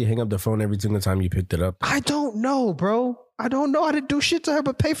 Why'd she hang up the phone every single time you picked it up? I don't know, bro. I don't know how to do shit to her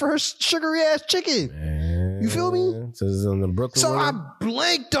but pay for her sugary ass chicken. You feel me? So this is on the Brooklyn So one? I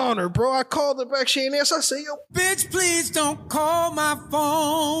blanked on her, bro. I called her back. She ain't answer. I said, yo, Bitch, please don't call my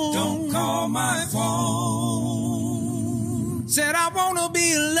phone. Don't call my phone. Said I wanna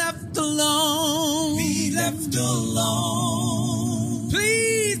be left alone. Be left alone.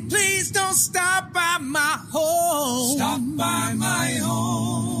 Please don't stop by my home. Stop by my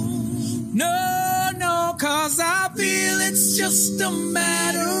home. No, cause I feel it's just a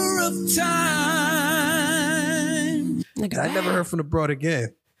matter of time. I never heard from the broad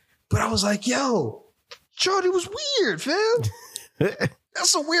again. But I was like, yo, Jordy was weird, fam.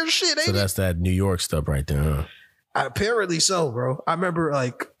 That's some weird shit, ain't So that's that New York stuff right there, huh? Apparently so, bro. I remember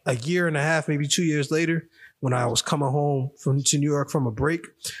like a year and a half, maybe 2 years later, when I was coming home to New York from a break,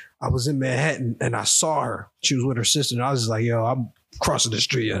 I was in Manhattan and I saw her. She was with her sister, and I was just like, yo, I'm crossing the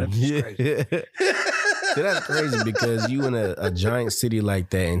street. Yeah. So that's crazy because you in a giant city like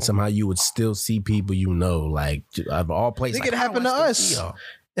that, and somehow you would still see people you know, like of all places. Think it happened to us.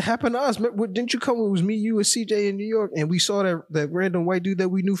 It happened to us. Didn't you come? It was me, you, and CJ in New York, and we saw that random white dude that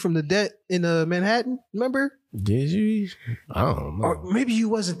we knew from the debt in Manhattan. Remember? Did you? I don't know. Or maybe you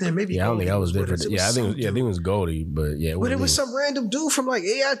wasn't there. Maybe I don't think I was there. I think it was Goldie, but yeah. But it was some random dude from like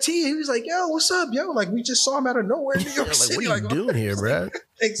AIT. He was like, "Yo, what's up, yo?" Like, we just saw him out of nowhere in New York City. What are you doing here, bro?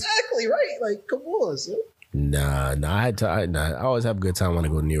 Exactly right. Like, come on, son. Nah. I always have a good time when I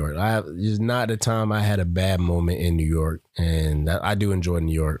go to New York. Just not the time I had a bad moment in New York, and I do enjoy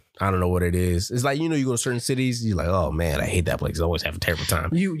New York. I don't know what it is. It's like, you know, you go to certain cities, you're like, oh man, I hate that place. I always have a terrible time.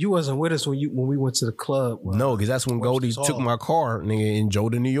 You wasn't with us when we went to the club. No, because that's when Goldie took my car, nigga, and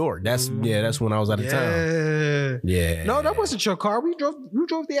drove to New York. That's when I was out of town. Yeah. No, that wasn't your car. We drove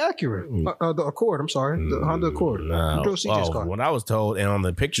the Acura. The Accord, I'm sorry. The Honda Accord. No. We drove CJ's car. What I was told, and on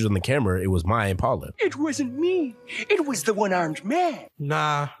the pictures on the camera, it was my Impala. It wasn't me. It was the one-armed man.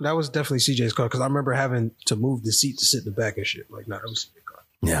 Nah, that was definitely CJ's car, because I remember having to move the seat to sit in the back and shit. Like, nah, that was CJ's car.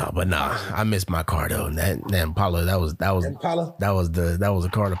 Yeah, but nah, I missed my car though. That Impala, that was Impala? that was a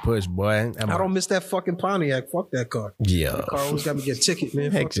car to push, boy. I don't miss that fucking Pontiac. Fuck that car. Yeah, that car always got me get a ticket,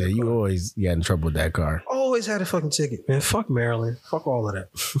 man. Heck yeah, you always got in trouble with that car. Always had a fucking ticket, man. Fuck Maryland. Fuck all of that.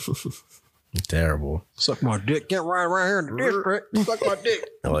 Terrible. Suck my dick. Get right here in the district. Suck my dick.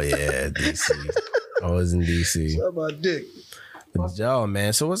 Oh yeah, DC. Always in DC. Suck my dick. But y'all,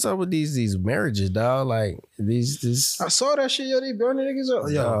 man. So what's up with these marriages, dog? Like these. I saw that shit. Yo, they burning niggas up.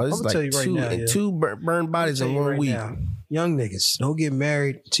 Yo, I'm gonna tell you right now. Two burned bodies in 1 week. Now, young niggas don't get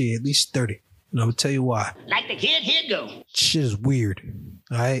married till you're at least 30. And I'm gonna tell you why. Like the kid, here go. Shit is weird.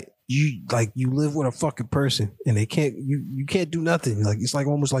 All right. You live with a fucking person and they can't you can't do nothing. Like it's like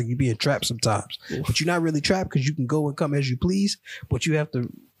almost like you being trapped sometimes. But you're not really trapped because you can go and come as you please. What you have to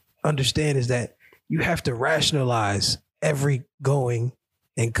understand is that you have to rationalize every going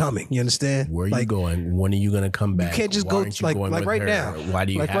and coming. You understand? Where are you going? When are you gonna come back? You can't just go like right now. Why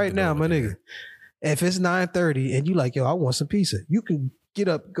do you like have right to now, go my with nigga? her? If it's 9:30 and you like, yo, I want some pizza, you can get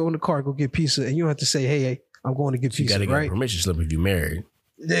up, go in the car, go get pizza, and you don't have to say, hey, I'm going to get pizza. You gotta right? get a permission slip if you're married.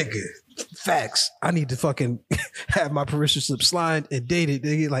 Nigga, facts. I need to fucking have my permission slip signed and dated.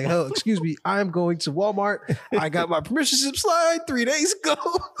 Nigga, like, hell, excuse me, I'm going to Walmart. I got my permission slip signed 3 days ago.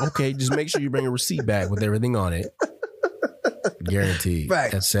 Okay, just make sure you bring a receipt back with everything on it. Guaranteed.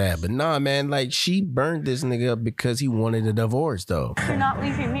 Fact. That's sad. But nah, man, like she burned this nigga up because he wanted a divorce, though. You're not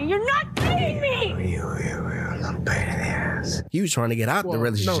leaving me. You're not leaving me. I'm pain in the ass. He was trying to get out the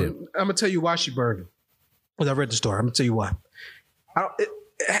relationship. No, I'm gonna tell you why she burned him. Because I read the story. I'm gonna tell you why.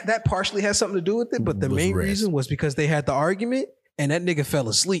 That partially has something to do with it, but the main reason was because they had the argument and that nigga fell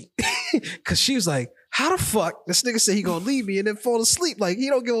asleep. Cause she was like, how the fuck this nigga say he gonna leave me and then fall asleep? Like he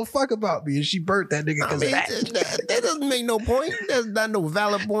don't give a fuck about me. And she burnt that nigga because of that. That doesn't make no point. That's not no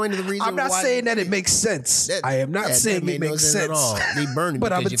valid point of the reason. I'm not saying that it makes sense. I am not saying it makes sense at all. They burned it,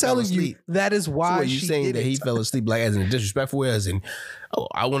 but I'm telling you that is why. So you saying that he fell asleep like as in a disrespectful way, as in, oh,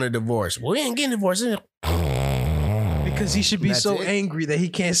 I want a divorce. Well, we ain't getting divorced. Because he should be so angry that he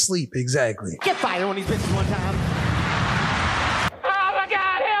can't sleep. Exactly. Get fired on these bitches one time. Oh my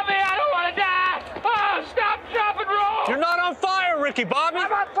God, help me! I don't want to die. Oh, stop, drop, and roll. You're not on fire, Ricky Bobby.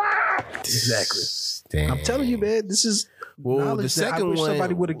 I'm on fire. Exactly. Damn. I'm telling you, man. This is the second one.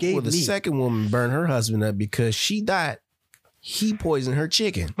 Somebody would have gave me. The second woman burned her husband up because she died. He poisoned her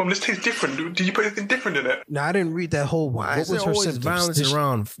chicken. Mom, this tastes different. Did you put anything different in it? No, I didn't read that whole one. Why What is was there her always symptoms? violence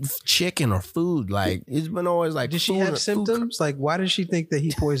around chicken or food? Like it's been always like. Did she have symptoms? Like, why did she think that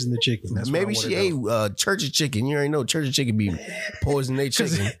he poisoned the chicken? That's maybe she ate church's chicken. You already know church's chicken be poisoning their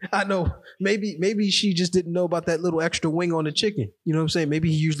chicken. I know. Maybe she just didn't know about that little extra wing on the chicken. You know what I'm saying?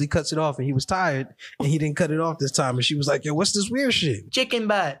 Maybe he usually cuts it off and he was tired and he didn't cut it off this time. And she was like, yo, what's this weird shit? Chicken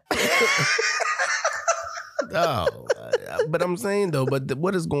butt. Oh, but I'm saying though,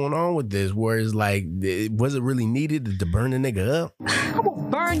 what is going on with this? Where it's like, was it really needed to burn the nigga up? I'm gonna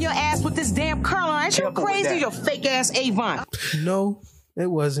burn your ass with this damn curl on. Ain't you crazy? Your fake ass Avon. No, it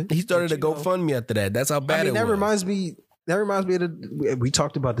wasn't. He started a GoFundMe after that. That's how bad it was. That reminds me of we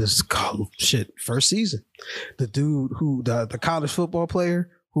talked about this first season. The dude the college football player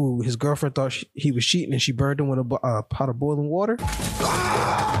who his girlfriend thought he was cheating and she burned him with a pot of boiling water.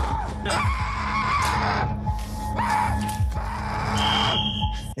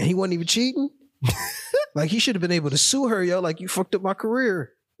 And he wasn't even cheating. Like he should have been able to sue her, yo. Like you fucked up my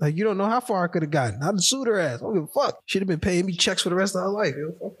career. Like you don't know how far I could have gotten. I'd have sued her ass. I don't give a fuck. She'd have been paying me checks for the rest of her life.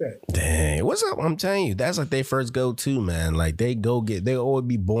 Yo, fuck that. Dang, what's up? I'm telling you, that's like their first go-to, man. Like they always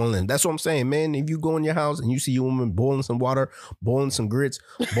be boiling. That's what I'm saying, man. If you go in your house and you see a woman boiling some water, boiling some grits,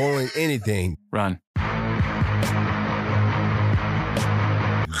 boiling anything, run.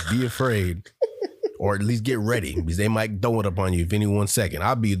 Be afraid. Or at least get ready because they might throw it up on you if any 1 second.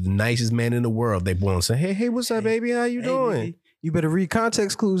 I'll be the nicest man in the world. They boil and say, hey, what's up, baby? How you doing? Baby. You better read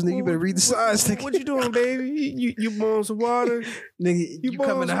context clues, nigga. You better read the signs, nigga. What you doing, baby? You boiling some water? Nigga, you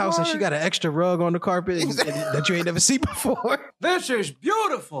come in the house and she got an extra rug on the carpet that you ain't never seen before. This is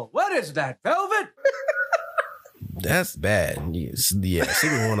beautiful. What is that, velvet? That's bad. Yeah,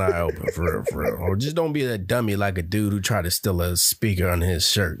 sleep with one eye open, for real. Or just don't be a dummy like a dude who tried to steal a speaker on his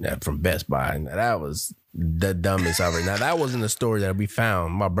shirt from Best Buy. That was the dumbest ever. Now that wasn't a story that we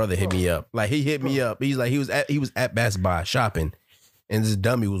found. My brother hit me up. Like he hit me up. He's like he was at Best Buy shopping, and this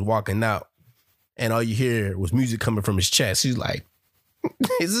dummy was walking out, and all you hear was music coming from his chest. He's like,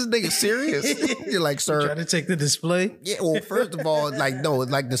 "Is this nigga serious?" You're like, "Sir, trying to take the display." Yeah. Well, first of all, like no,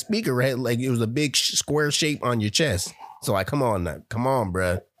 it's like the speaker had like it was a big square shape on your chest. So like, come on,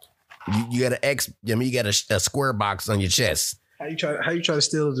 bruh. You got an X. I mean, you got a square box on your chest. How you try to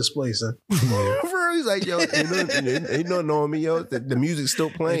steal a display, son? Bro, he's like, yo, ain't nothing on me, yo. The music's still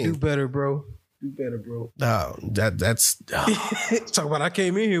playing. Do better, bro. Do better, bro. Oh, that's talk about. I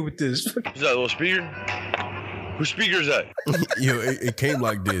came in here with this. Is that a little speaker? Whose speaker is that? Yo, it came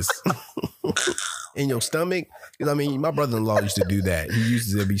like this in your stomach. Because I mean, my brother-in-law used to do that. He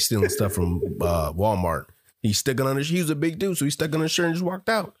used to be stealing stuff from Walmart. He stuck it on his. He was a big dude, so he stuck on his shirt and just walked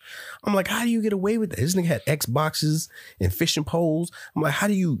out. I'm like, how do you get away with that? This nigga had Xboxes and fishing poles. I'm like, how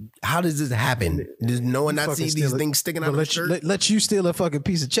does this happen? Does no one not see these things sticking out of his shirt? Let you steal a fucking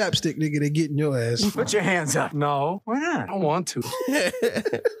piece of chapstick, nigga, they get in your ass. Put your hands up. No, why not? I don't want to.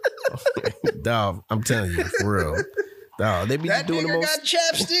 Dog, I'm telling you, for real. Dog, they be that doing the nigga most. Got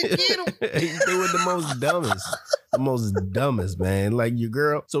chapstick, get him. He's doing the most dumbest, man. Like your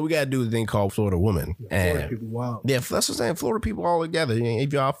girl. So we gotta do a thing called Florida Woman. Florida people, wow. Yeah, that's what I'm saying. Florida people all together.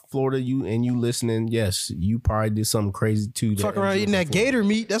 If y'all from Florida, you listening, yes, you probably did something crazy too. Fuck around eating that gator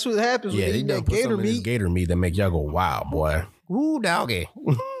meat. That's what happens when they eat that gator meat. Gator meat that make y'all go, wow, boy. Ooh, doggy.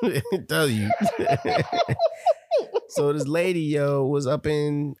 Tell you. So this lady, yo, was up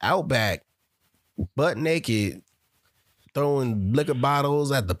in Outback, butt naked, throwing liquor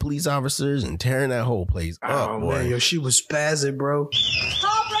bottles at the police officers and tearing that whole place up, boy. Man, yo, she was spazzing, bro.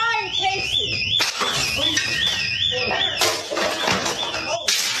 Call Brian Casey.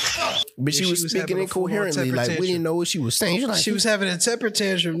 But she was speaking incoherently, like we didn't know what she was saying. She was having a temper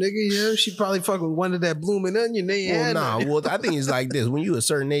tantrum, nigga. Yeah, she probably fucking wanted that blooming onion. Well, I think it's like this: when you a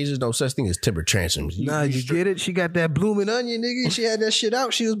certain age, there's no such thing as temper tantrums. You get it? She got that blooming onion, nigga. She had that shit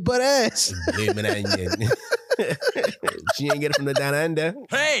out. She was butt ass. Blooming onion. She ain't get it from the down under.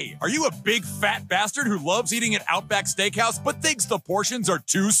 Hey, are you a big fat bastard who loves eating at Outback Steakhouse but thinks the portions are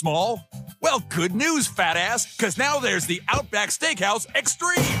too small? Well, good news, fat ass, because now there's the Outback Steakhouse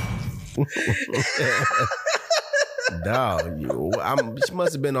Extreme. Dog, she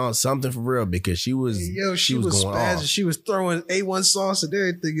must have been on something for real because she was going spazzing. off. She was throwing A1 sauce and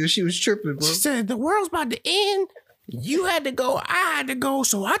everything. She was tripping, bro. She said, the world's about to end. You had to go, I had to go,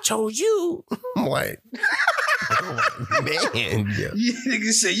 so I chose you. I'm like, oh, man. You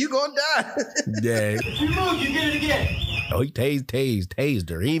nigga said, you gonna die. Yeah. You move, you get it again. Oh, he tased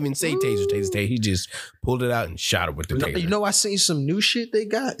her. He even say taser. He just pulled it out and shot her with the taser. You know, I seen some new shit they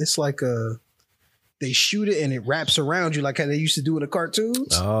got. It's like they shoot it and it wraps around you like how they used to do in the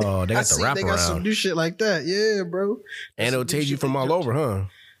cartoons. Oh, they got the wrap they around. Got some new shit like that. Yeah, bro. And it'll tase you from all over, huh?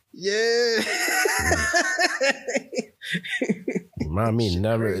 Yeah. I mean,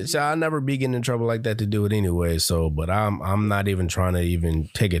 never. So I'll never be getting in trouble like that to do it anyway. So, but I'm not even trying to even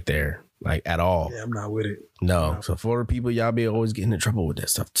take it there, like at all. Yeah, I'm not with it. No. So Florida people, y'all be always getting in trouble with that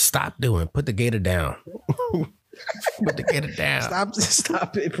stuff. Stop doing. Put the gator down. Put the gator down.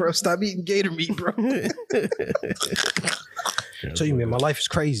 Stop it, bro. Stop eating gator meat, bro. Tell you, man, my life is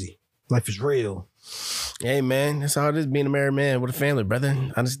crazy. Life is real. Hey, man, that's all it is being a married man with a family, brother.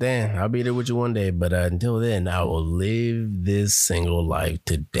 Understand. I'll be there with you one day, but until then, I will live this single life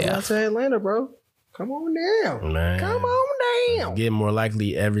to death. Come out to Atlanta, bro. Come on down. Man. Come on down. Get more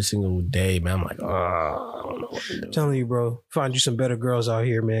likely every single day, man. I'm like, oh, I don't know what to do. I'm telling you, bro. Find you some better girls out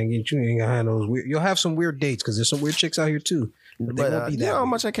here, man. You ain't gonna have those weird. You'll have some weird dates because there's some weird chicks out here too. But they won't be that. You know how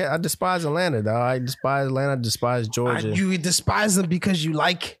much I despise Atlanta, dog. I despise Atlanta. I despise Georgia. You despise them because you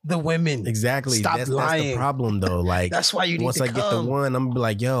like the women. Exactly. Stop that's lying. That's the problem, though. Like that's why you need once to I get the one, I'm gonna be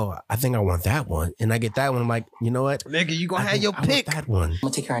like, yo, I think I want that one, and I get that one. I'm like, you know what, nigga, you gonna have your pick. That one. I'm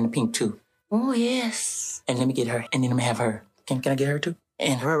gonna take her in the pink too. Oh yes. And let me get her, and then I'm gonna have her. Can I get her too?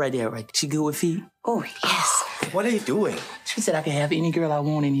 And her right there, right? She good with feet? Oh yes. What are you doing? She said I can have any girl I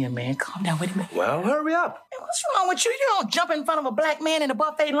want in here, man. Calm down, wait a minute. Well, hurry up. Hey, what's wrong with you? You don't jump in front of a black man in the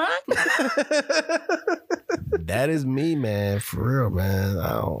buffet line. That is me, man. For real, man.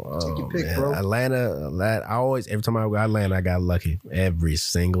 Take your pick, bro. Atlanta. I always, every time I go to Atlanta, I got lucky. Every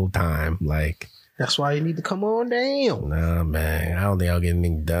single time. Like, that's why you need to come on down. Nah, man. I don't think I'll get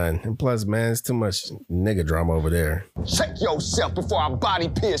anything done. And plus, man, it's too much nigga drama over there. Check yourself before I body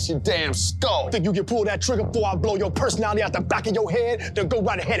pierce your damn skull. Think you can pull that trigger before I blow your personality out the back of your head? Then go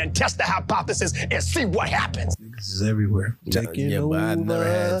right ahead and test the hypothesis and see what happens. Niggas is everywhere. Taking But I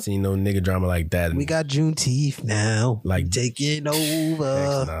never seen no nigga drama like that. We got Juneteenth now. Like taking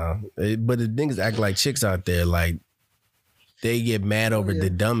over. But the niggas act like chicks out there. Like they get mad over the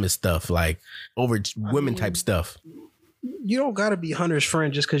dumbest stuff. Like over women type stuff. You don't gotta be Hunter's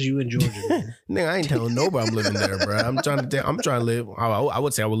friend just because you in Georgia. Man. Nigga, I ain't telling nobody I'm living there, bro. I'm trying to live. I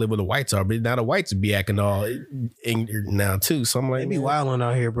would say I would live where the whites are, but now the whites would be acting all ignorant now too. So I'm like, they be wilding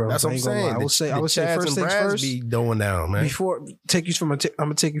out here, bro. That's what I'm saying. I would say first things first. Be going down, man. Before I'm gonna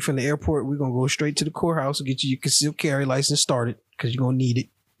take you from the airport. We're gonna go straight to the courthouse and get you your concealed carry license started because you're gonna need it.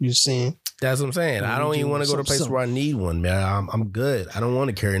 You know what I'm saying? That's what I'm saying. I don't even want to go to a place where I need one, man. I'm good. I don't want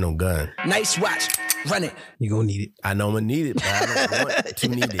to carry no gun. Nice watch. Run it. You're going to need it. I know I'm going to need it, but I don't want to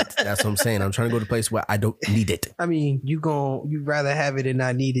need it. That's what I'm saying. I'm trying to go to a place where I don't need it. I mean, you'd rather have it and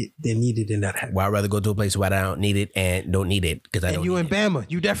not need it than need it and not have it. Well, I'd rather go to a place where I don't need it and don't need it because I don't. And you in Bama.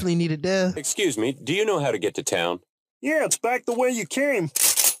 You definitely need it there. Excuse me. Do you know how to get to town? Yeah, it's back the way you came.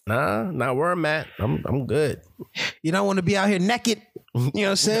 Nah, not where I'm at. I'm good. You don't want to be out here naked. You know what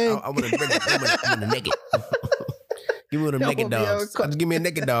I'm saying? I want to naked. Give me a naked dog. Just give me a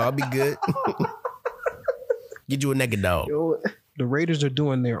naked dog. I'll be good. Get you a naked dog. The Raiders are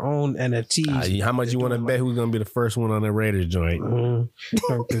doing their own NFTs. How much you want to bet who's going to be the first one on the Raiders joint?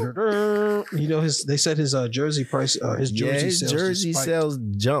 You know, they said his jersey price, his jersey sales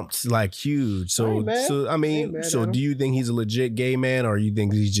jumped like huge. So do you think he's a legit gay man, or you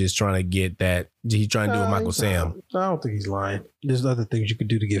think he's just trying to get that? He's trying to do a Michael Sam. I don't think he's lying. There's other things you could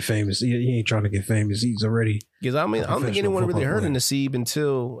do to get famous. He ain't trying to get famous. He's already. Because I don't think anyone really heard of Nassib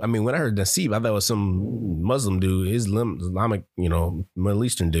until when I heard Nassib, I thought it was some Muslim dude, Islamic, Middle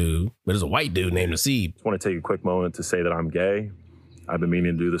Eastern dude, but it's a white dude named Nassib. I want to take a quick moment to say that I'm gay. I've been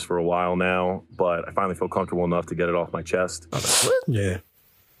meaning to do this for a while now, but I finally feel comfortable enough to get it off my chest. Yeah.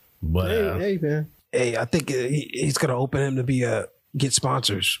 But hey, man. Hey, I think he's going to open him to get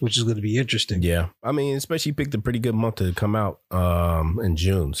sponsors, which is going to be interesting. Yeah. Especially picked a pretty good month to come out in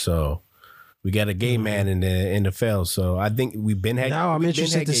June. So we got a gay man in the NFL. So I think we've been had. Now I'm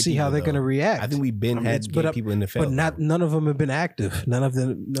interested to see how they're going to react. I think we've been had gay people in the NFL. But none of them have been active. None of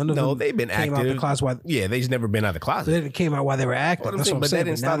them. No, they've been came active. Out the closet they just never been out of the closet. They came out while they were active. That's what I'm saying.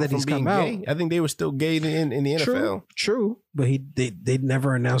 That didn't stop them from being gay. I think they were still gay in the NFL. True. But they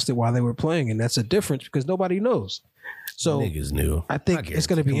never announced it while they were playing, and that's a difference because nobody knows. So niggas knew. I think it's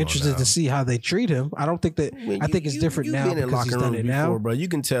going to be interesting to see how they treat him. I don't think that. I think it's different now because he's done it now, bro. You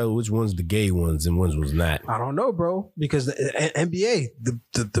can tell which one's the gay ones and ones was not. I don't know, bro, because the NBA,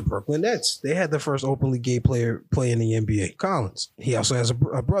 the Brooklyn Nets, they had the first openly gay player play in the NBA. Collins. He also has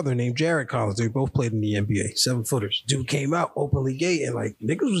a brother named Jared Collins. They both played in the NBA. 7-footers. Dude came out openly gay and like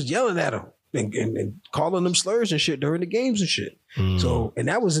niggas was yelling at him. And calling them slurs and shit during the games and shit. So, and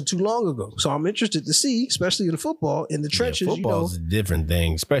that wasn't too long ago. So I'm interested to see, especially in football, in the trenches. Football's a different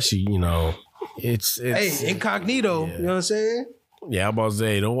thing, especially it's hey, incognito. You know what I'm saying? Yeah, I'm about to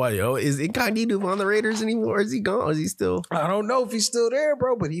say, don't worry. Is Incognito on the Raiders anymore? Is he gone? Is he still? I don't know if he's still there,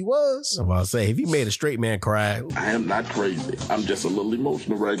 bro, but he was. I'm about to say, if he made a straight man cry. I am not crazy. I'm just a little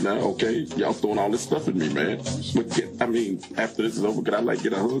emotional right now, okay? Y'all throwing all this stuff at me, man. But after this is over, could I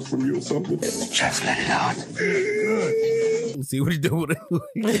get a hug from you or something? Just let it out. See what he doing.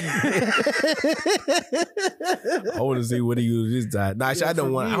 I want to see what he was this time. Nah, I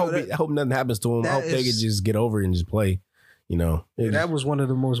don't want. I hope nothing happens to him. I hope they could just get over it and just play. That was one of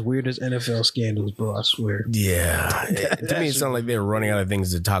the most weirdest NFL scandals, bro. I swear. Yeah, to me, it sounded like they're running out of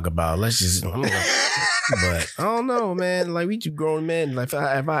things to talk about. Let's just, but I don't know, man. Like we two grown men. Like if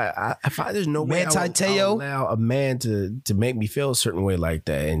I there's no way I'll allow a man to make me feel a certain way like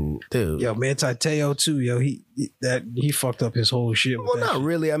that. And dude, Manti Te'o too. He fucked up his whole shit. Well, not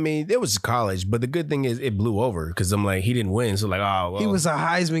really. There was college, but the good thing is it blew over because I'm like he didn't win, so he was a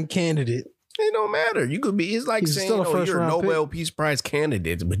Heisman candidate. It don't matter. You could be. It's like saying, you're a Nobel Peace Prize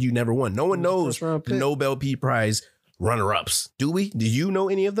candidate, but you never won. No one knows the Nobel Peace Prize runner-ups. Do we? Do you know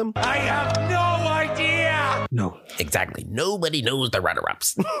any of them? I have no idea. No, exactly. Nobody knows the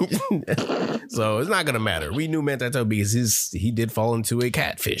runner-ups. So it's not gonna matter. We knew Manti Te'o because he did fall into a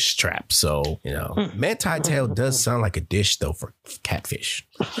catfish trap. So Manti Te'o does sound like a dish though for catfish.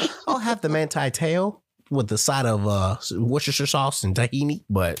 I'll have the Manti Te'o with the side of Worcestershire sauce and tahini,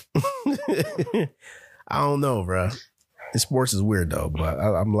 but I don't know, bro. Sports is weird though, but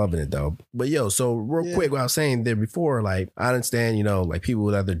I'm loving it though. But so real quick, what I was saying there before, like I understand, like people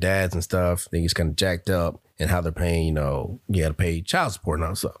with other dads and stuff, think it's kind of jacked up and how they're paying, you got to pay child support and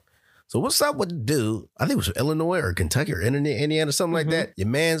all stuff. So what's up with the dude? I think it was Illinois or Kentucky or Indiana, something like that. Your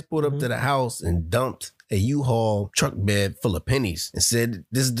man's pulled up to the house and dumped a U-Haul truck bed full of pennies and said,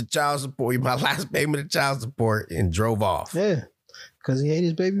 "This is the child support, my last payment of child support," and drove off. Yeah. Because he hated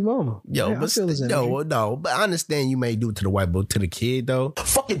his baby mama. Yo, Yeah, but but I understand you may do it to the white boy, to the kid though.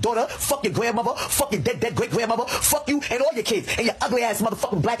 Fuck your daughter, fuck your grandmother, fuck your dead great grandmother, fuck you and all your kids and your ugly ass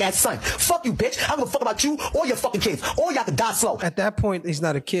motherfucking black ass son. Fuck you, bitch. I don't give a fuck about you or your fucking kids. All y'all can die slow. At that point, he's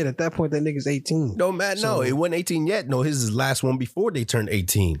not a kid. At that point, that nigga's 18. No, man, no, it wasn't 18 yet. No, his is the last one before they turned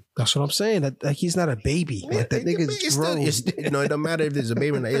 18. That's what I'm saying. That like, he's not a baby. Like, that nigga's grown. You know, it don't matter if there's a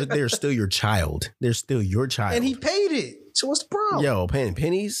baby or not. They're still your child. They're still your child. And he paid it. So what's the problem? Yo, paying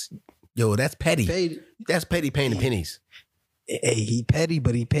pennies? Yo, that's petty. That's petty paying the pennies. Hey, he petty,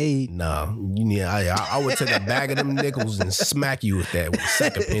 but he paid. No, you need. I would take a bag of them nickels and smack you with that with a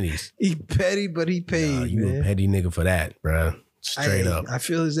sack of pennies. He petty, but he paid. Nah, you a petty nigga for that, bro. Straight up. I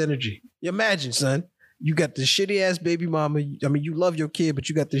feel his energy. Imagine, son. You got the shitty ass baby mama. I mean, you love your kid, but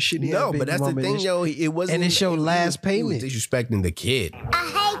you got the shitty ass baby mama. No, but that's the thing, yo. It wasn't. And it's your last payment. He was disrespecting the kid.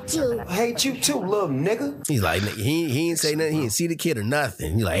 I hate you. I hate you too, little nigga. He's like, he ain't say nothing. He didn't see the kid or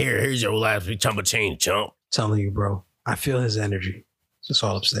nothing. He's like, here's your last chump of change, chump. Telling you, bro. I feel his energy. That's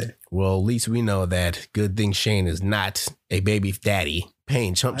all I'm saying. Well, at least we know that good thing Shane is not a baby daddy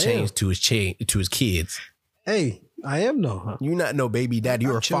paying chump change to his kids. Hey, I am no. Huh? You're not no baby daddy.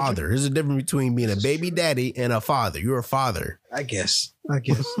 You're a father. There's a difference between being a baby daddy and a father. You're a father. I guess. You're not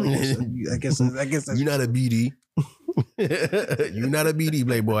a BD. You're not a BD,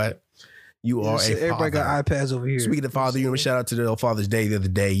 Playboy. You are a father. Everybody got iPads over here. Speaking of father, you know, shout out to the Father's Day the other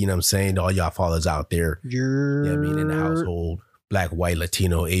day. You know what I'm saying? To all y'all fathers out there. In the household. Black, white,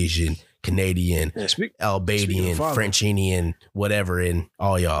 Latino, Asian, Canadian, Albanian, French-Indian, whatever, and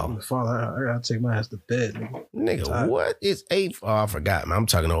all y'all. Father, I gotta take my ass to bed, nigga. What? It's 8. Oh, I forgot, man. I'm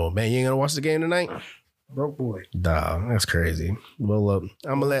talking to old man. You ain't gonna watch the game tonight? Broke boy. Nah, that's crazy. Well,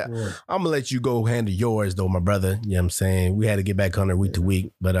 I'm gonna let you go handle yours though, my brother. You know what I'm saying? We had to get back on there week to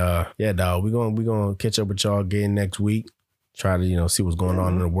week. But yeah, dog, we're gonna catch up with y'all again next week. Try to, you know, see what's going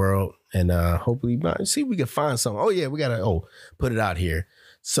on in the world. And hopefully see if we can find something. Oh yeah, we gotta put it out here.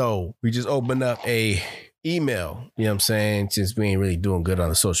 So we just opened up a email, you know what I'm saying? Since we ain't really doing good on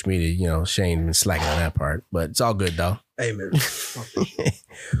the social media, you know, Shane been slacking on that part. But it's all good though. Hey man.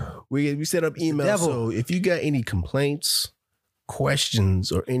 we set up email. So if you got any complaints,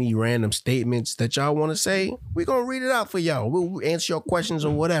 questions, or any random statements that y'all want to say, we're gonna read it out for y'all. We'll answer your questions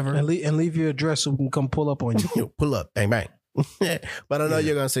or whatever. And leave your address so we can come pull up on you. Pull up, bang bang. But I know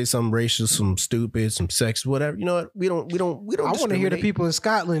you're gonna say some racist, some stupid, some sex, whatever. You know what? We don't. I want to hear the people in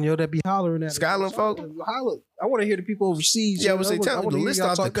Scotland, yo, that be hollering at Scotland folk. I want to hear the people overseas. Yeah, I would say tell them to list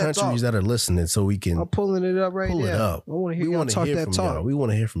out the countries that are listening, so we can. I'm pulling it up right now. Pull it up. I want to hear y'all talk that talk. Y'all. We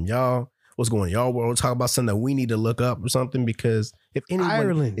want to hear from y'all. What's going on in y'all world? Talk about something that we need to look up or something, because if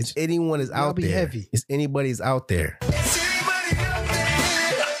anyone is out there, heavy. If anybody's out there.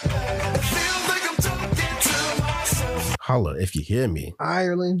 Holla if you hear me.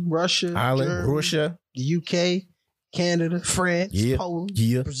 Ireland, Russia, Germany, the UK, Canada, France, Poland,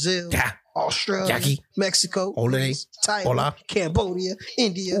 Brazil, Australia, Mexico, Greece, Thailand, Cambodia,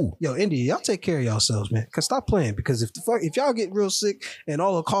 India. Ooh. Yo, India, y'all take care of yourselves, man. Cause stop playing. Because if y'all get real sick and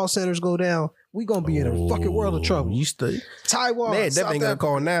all the call centers go down, we gonna be in a fucking world of trouble. Taiwan, man, that ain't gonna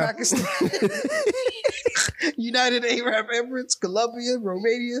call now. Pakistan, United Arab Emirates, Colombia,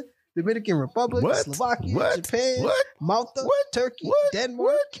 Romania, Dominican Republic, Slovakia, Japan, Malta, Turkey,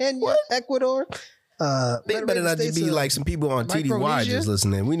 Denmark, Kenya, Ecuador. They better not just be like some people on TDY just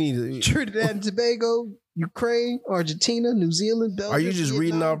listening. We need Trinidad and Tobago, Ukraine, Argentina, New Zealand, Belgium. Are you just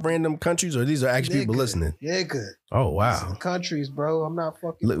reading off random countries, or these are actually people listening? Yeah, good. Oh wow, some countries, bro. I'm not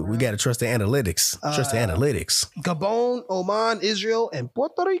fucking. Look, we gotta trust the analytics. Trust the analytics. Gabon, Oman, Israel, and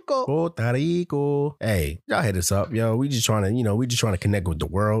Puerto Rico. Hey, y'all hit us up, yo. We just trying to connect with the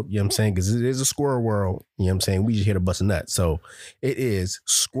world. You know what I'm saying? Because it is a squirrel world. You know what I'm saying? We just here to bust a nut. So it is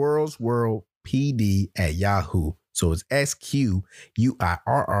Squirrels World PD at Yahoo. So it's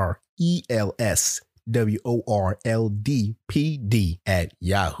SQUIRRELSWORLDPD at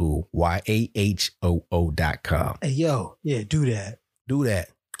Yahoo YAHOO.com. Hey yo, yeah, do that. Do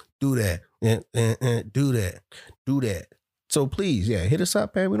that. So please, yeah, hit us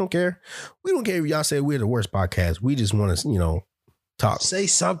up, man. We don't care. We don't care if y'all say we're the worst podcast. We just want to, talk. Say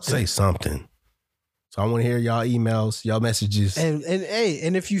something. So I want to hear y'all emails, y'all messages.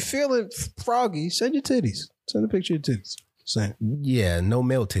 And if you feeling froggy, send your titties. Send a picture of your titties. Same. Yeah, no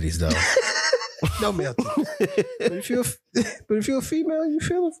male titties though. No male titties. But if you're a female, you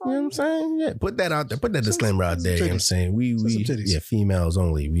feeling froggy. You know what I'm saying? Yeah, put that out there. Put that disclaimer out there. You know what I'm saying? We females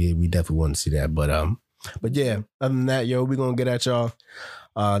only. We definitely want to see that. But yeah, other than that, yo, we're gonna get at y'all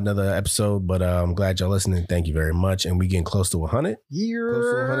another episode, but I'm glad y'all listening. Thank you very much. And we getting close to 100.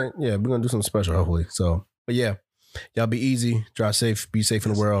 Close to 100. Yeah, we're gonna do something special hopefully. So, but yeah, y'all be easy, drive safe, be safe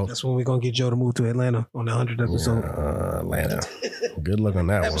in the world. That's when we're gonna get Joe to move to Atlanta on the 100th episode. Atlanta. Good luck on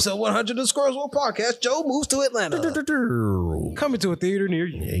that Episode 100 of the Squirrels World Podcast. Joe moves to Atlanta. one. Coming to a theater near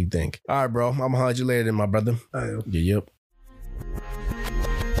you. Yeah, you think? All right, bro. I'm gonna holler at you later, then, my brother. All right. Yeah, yep.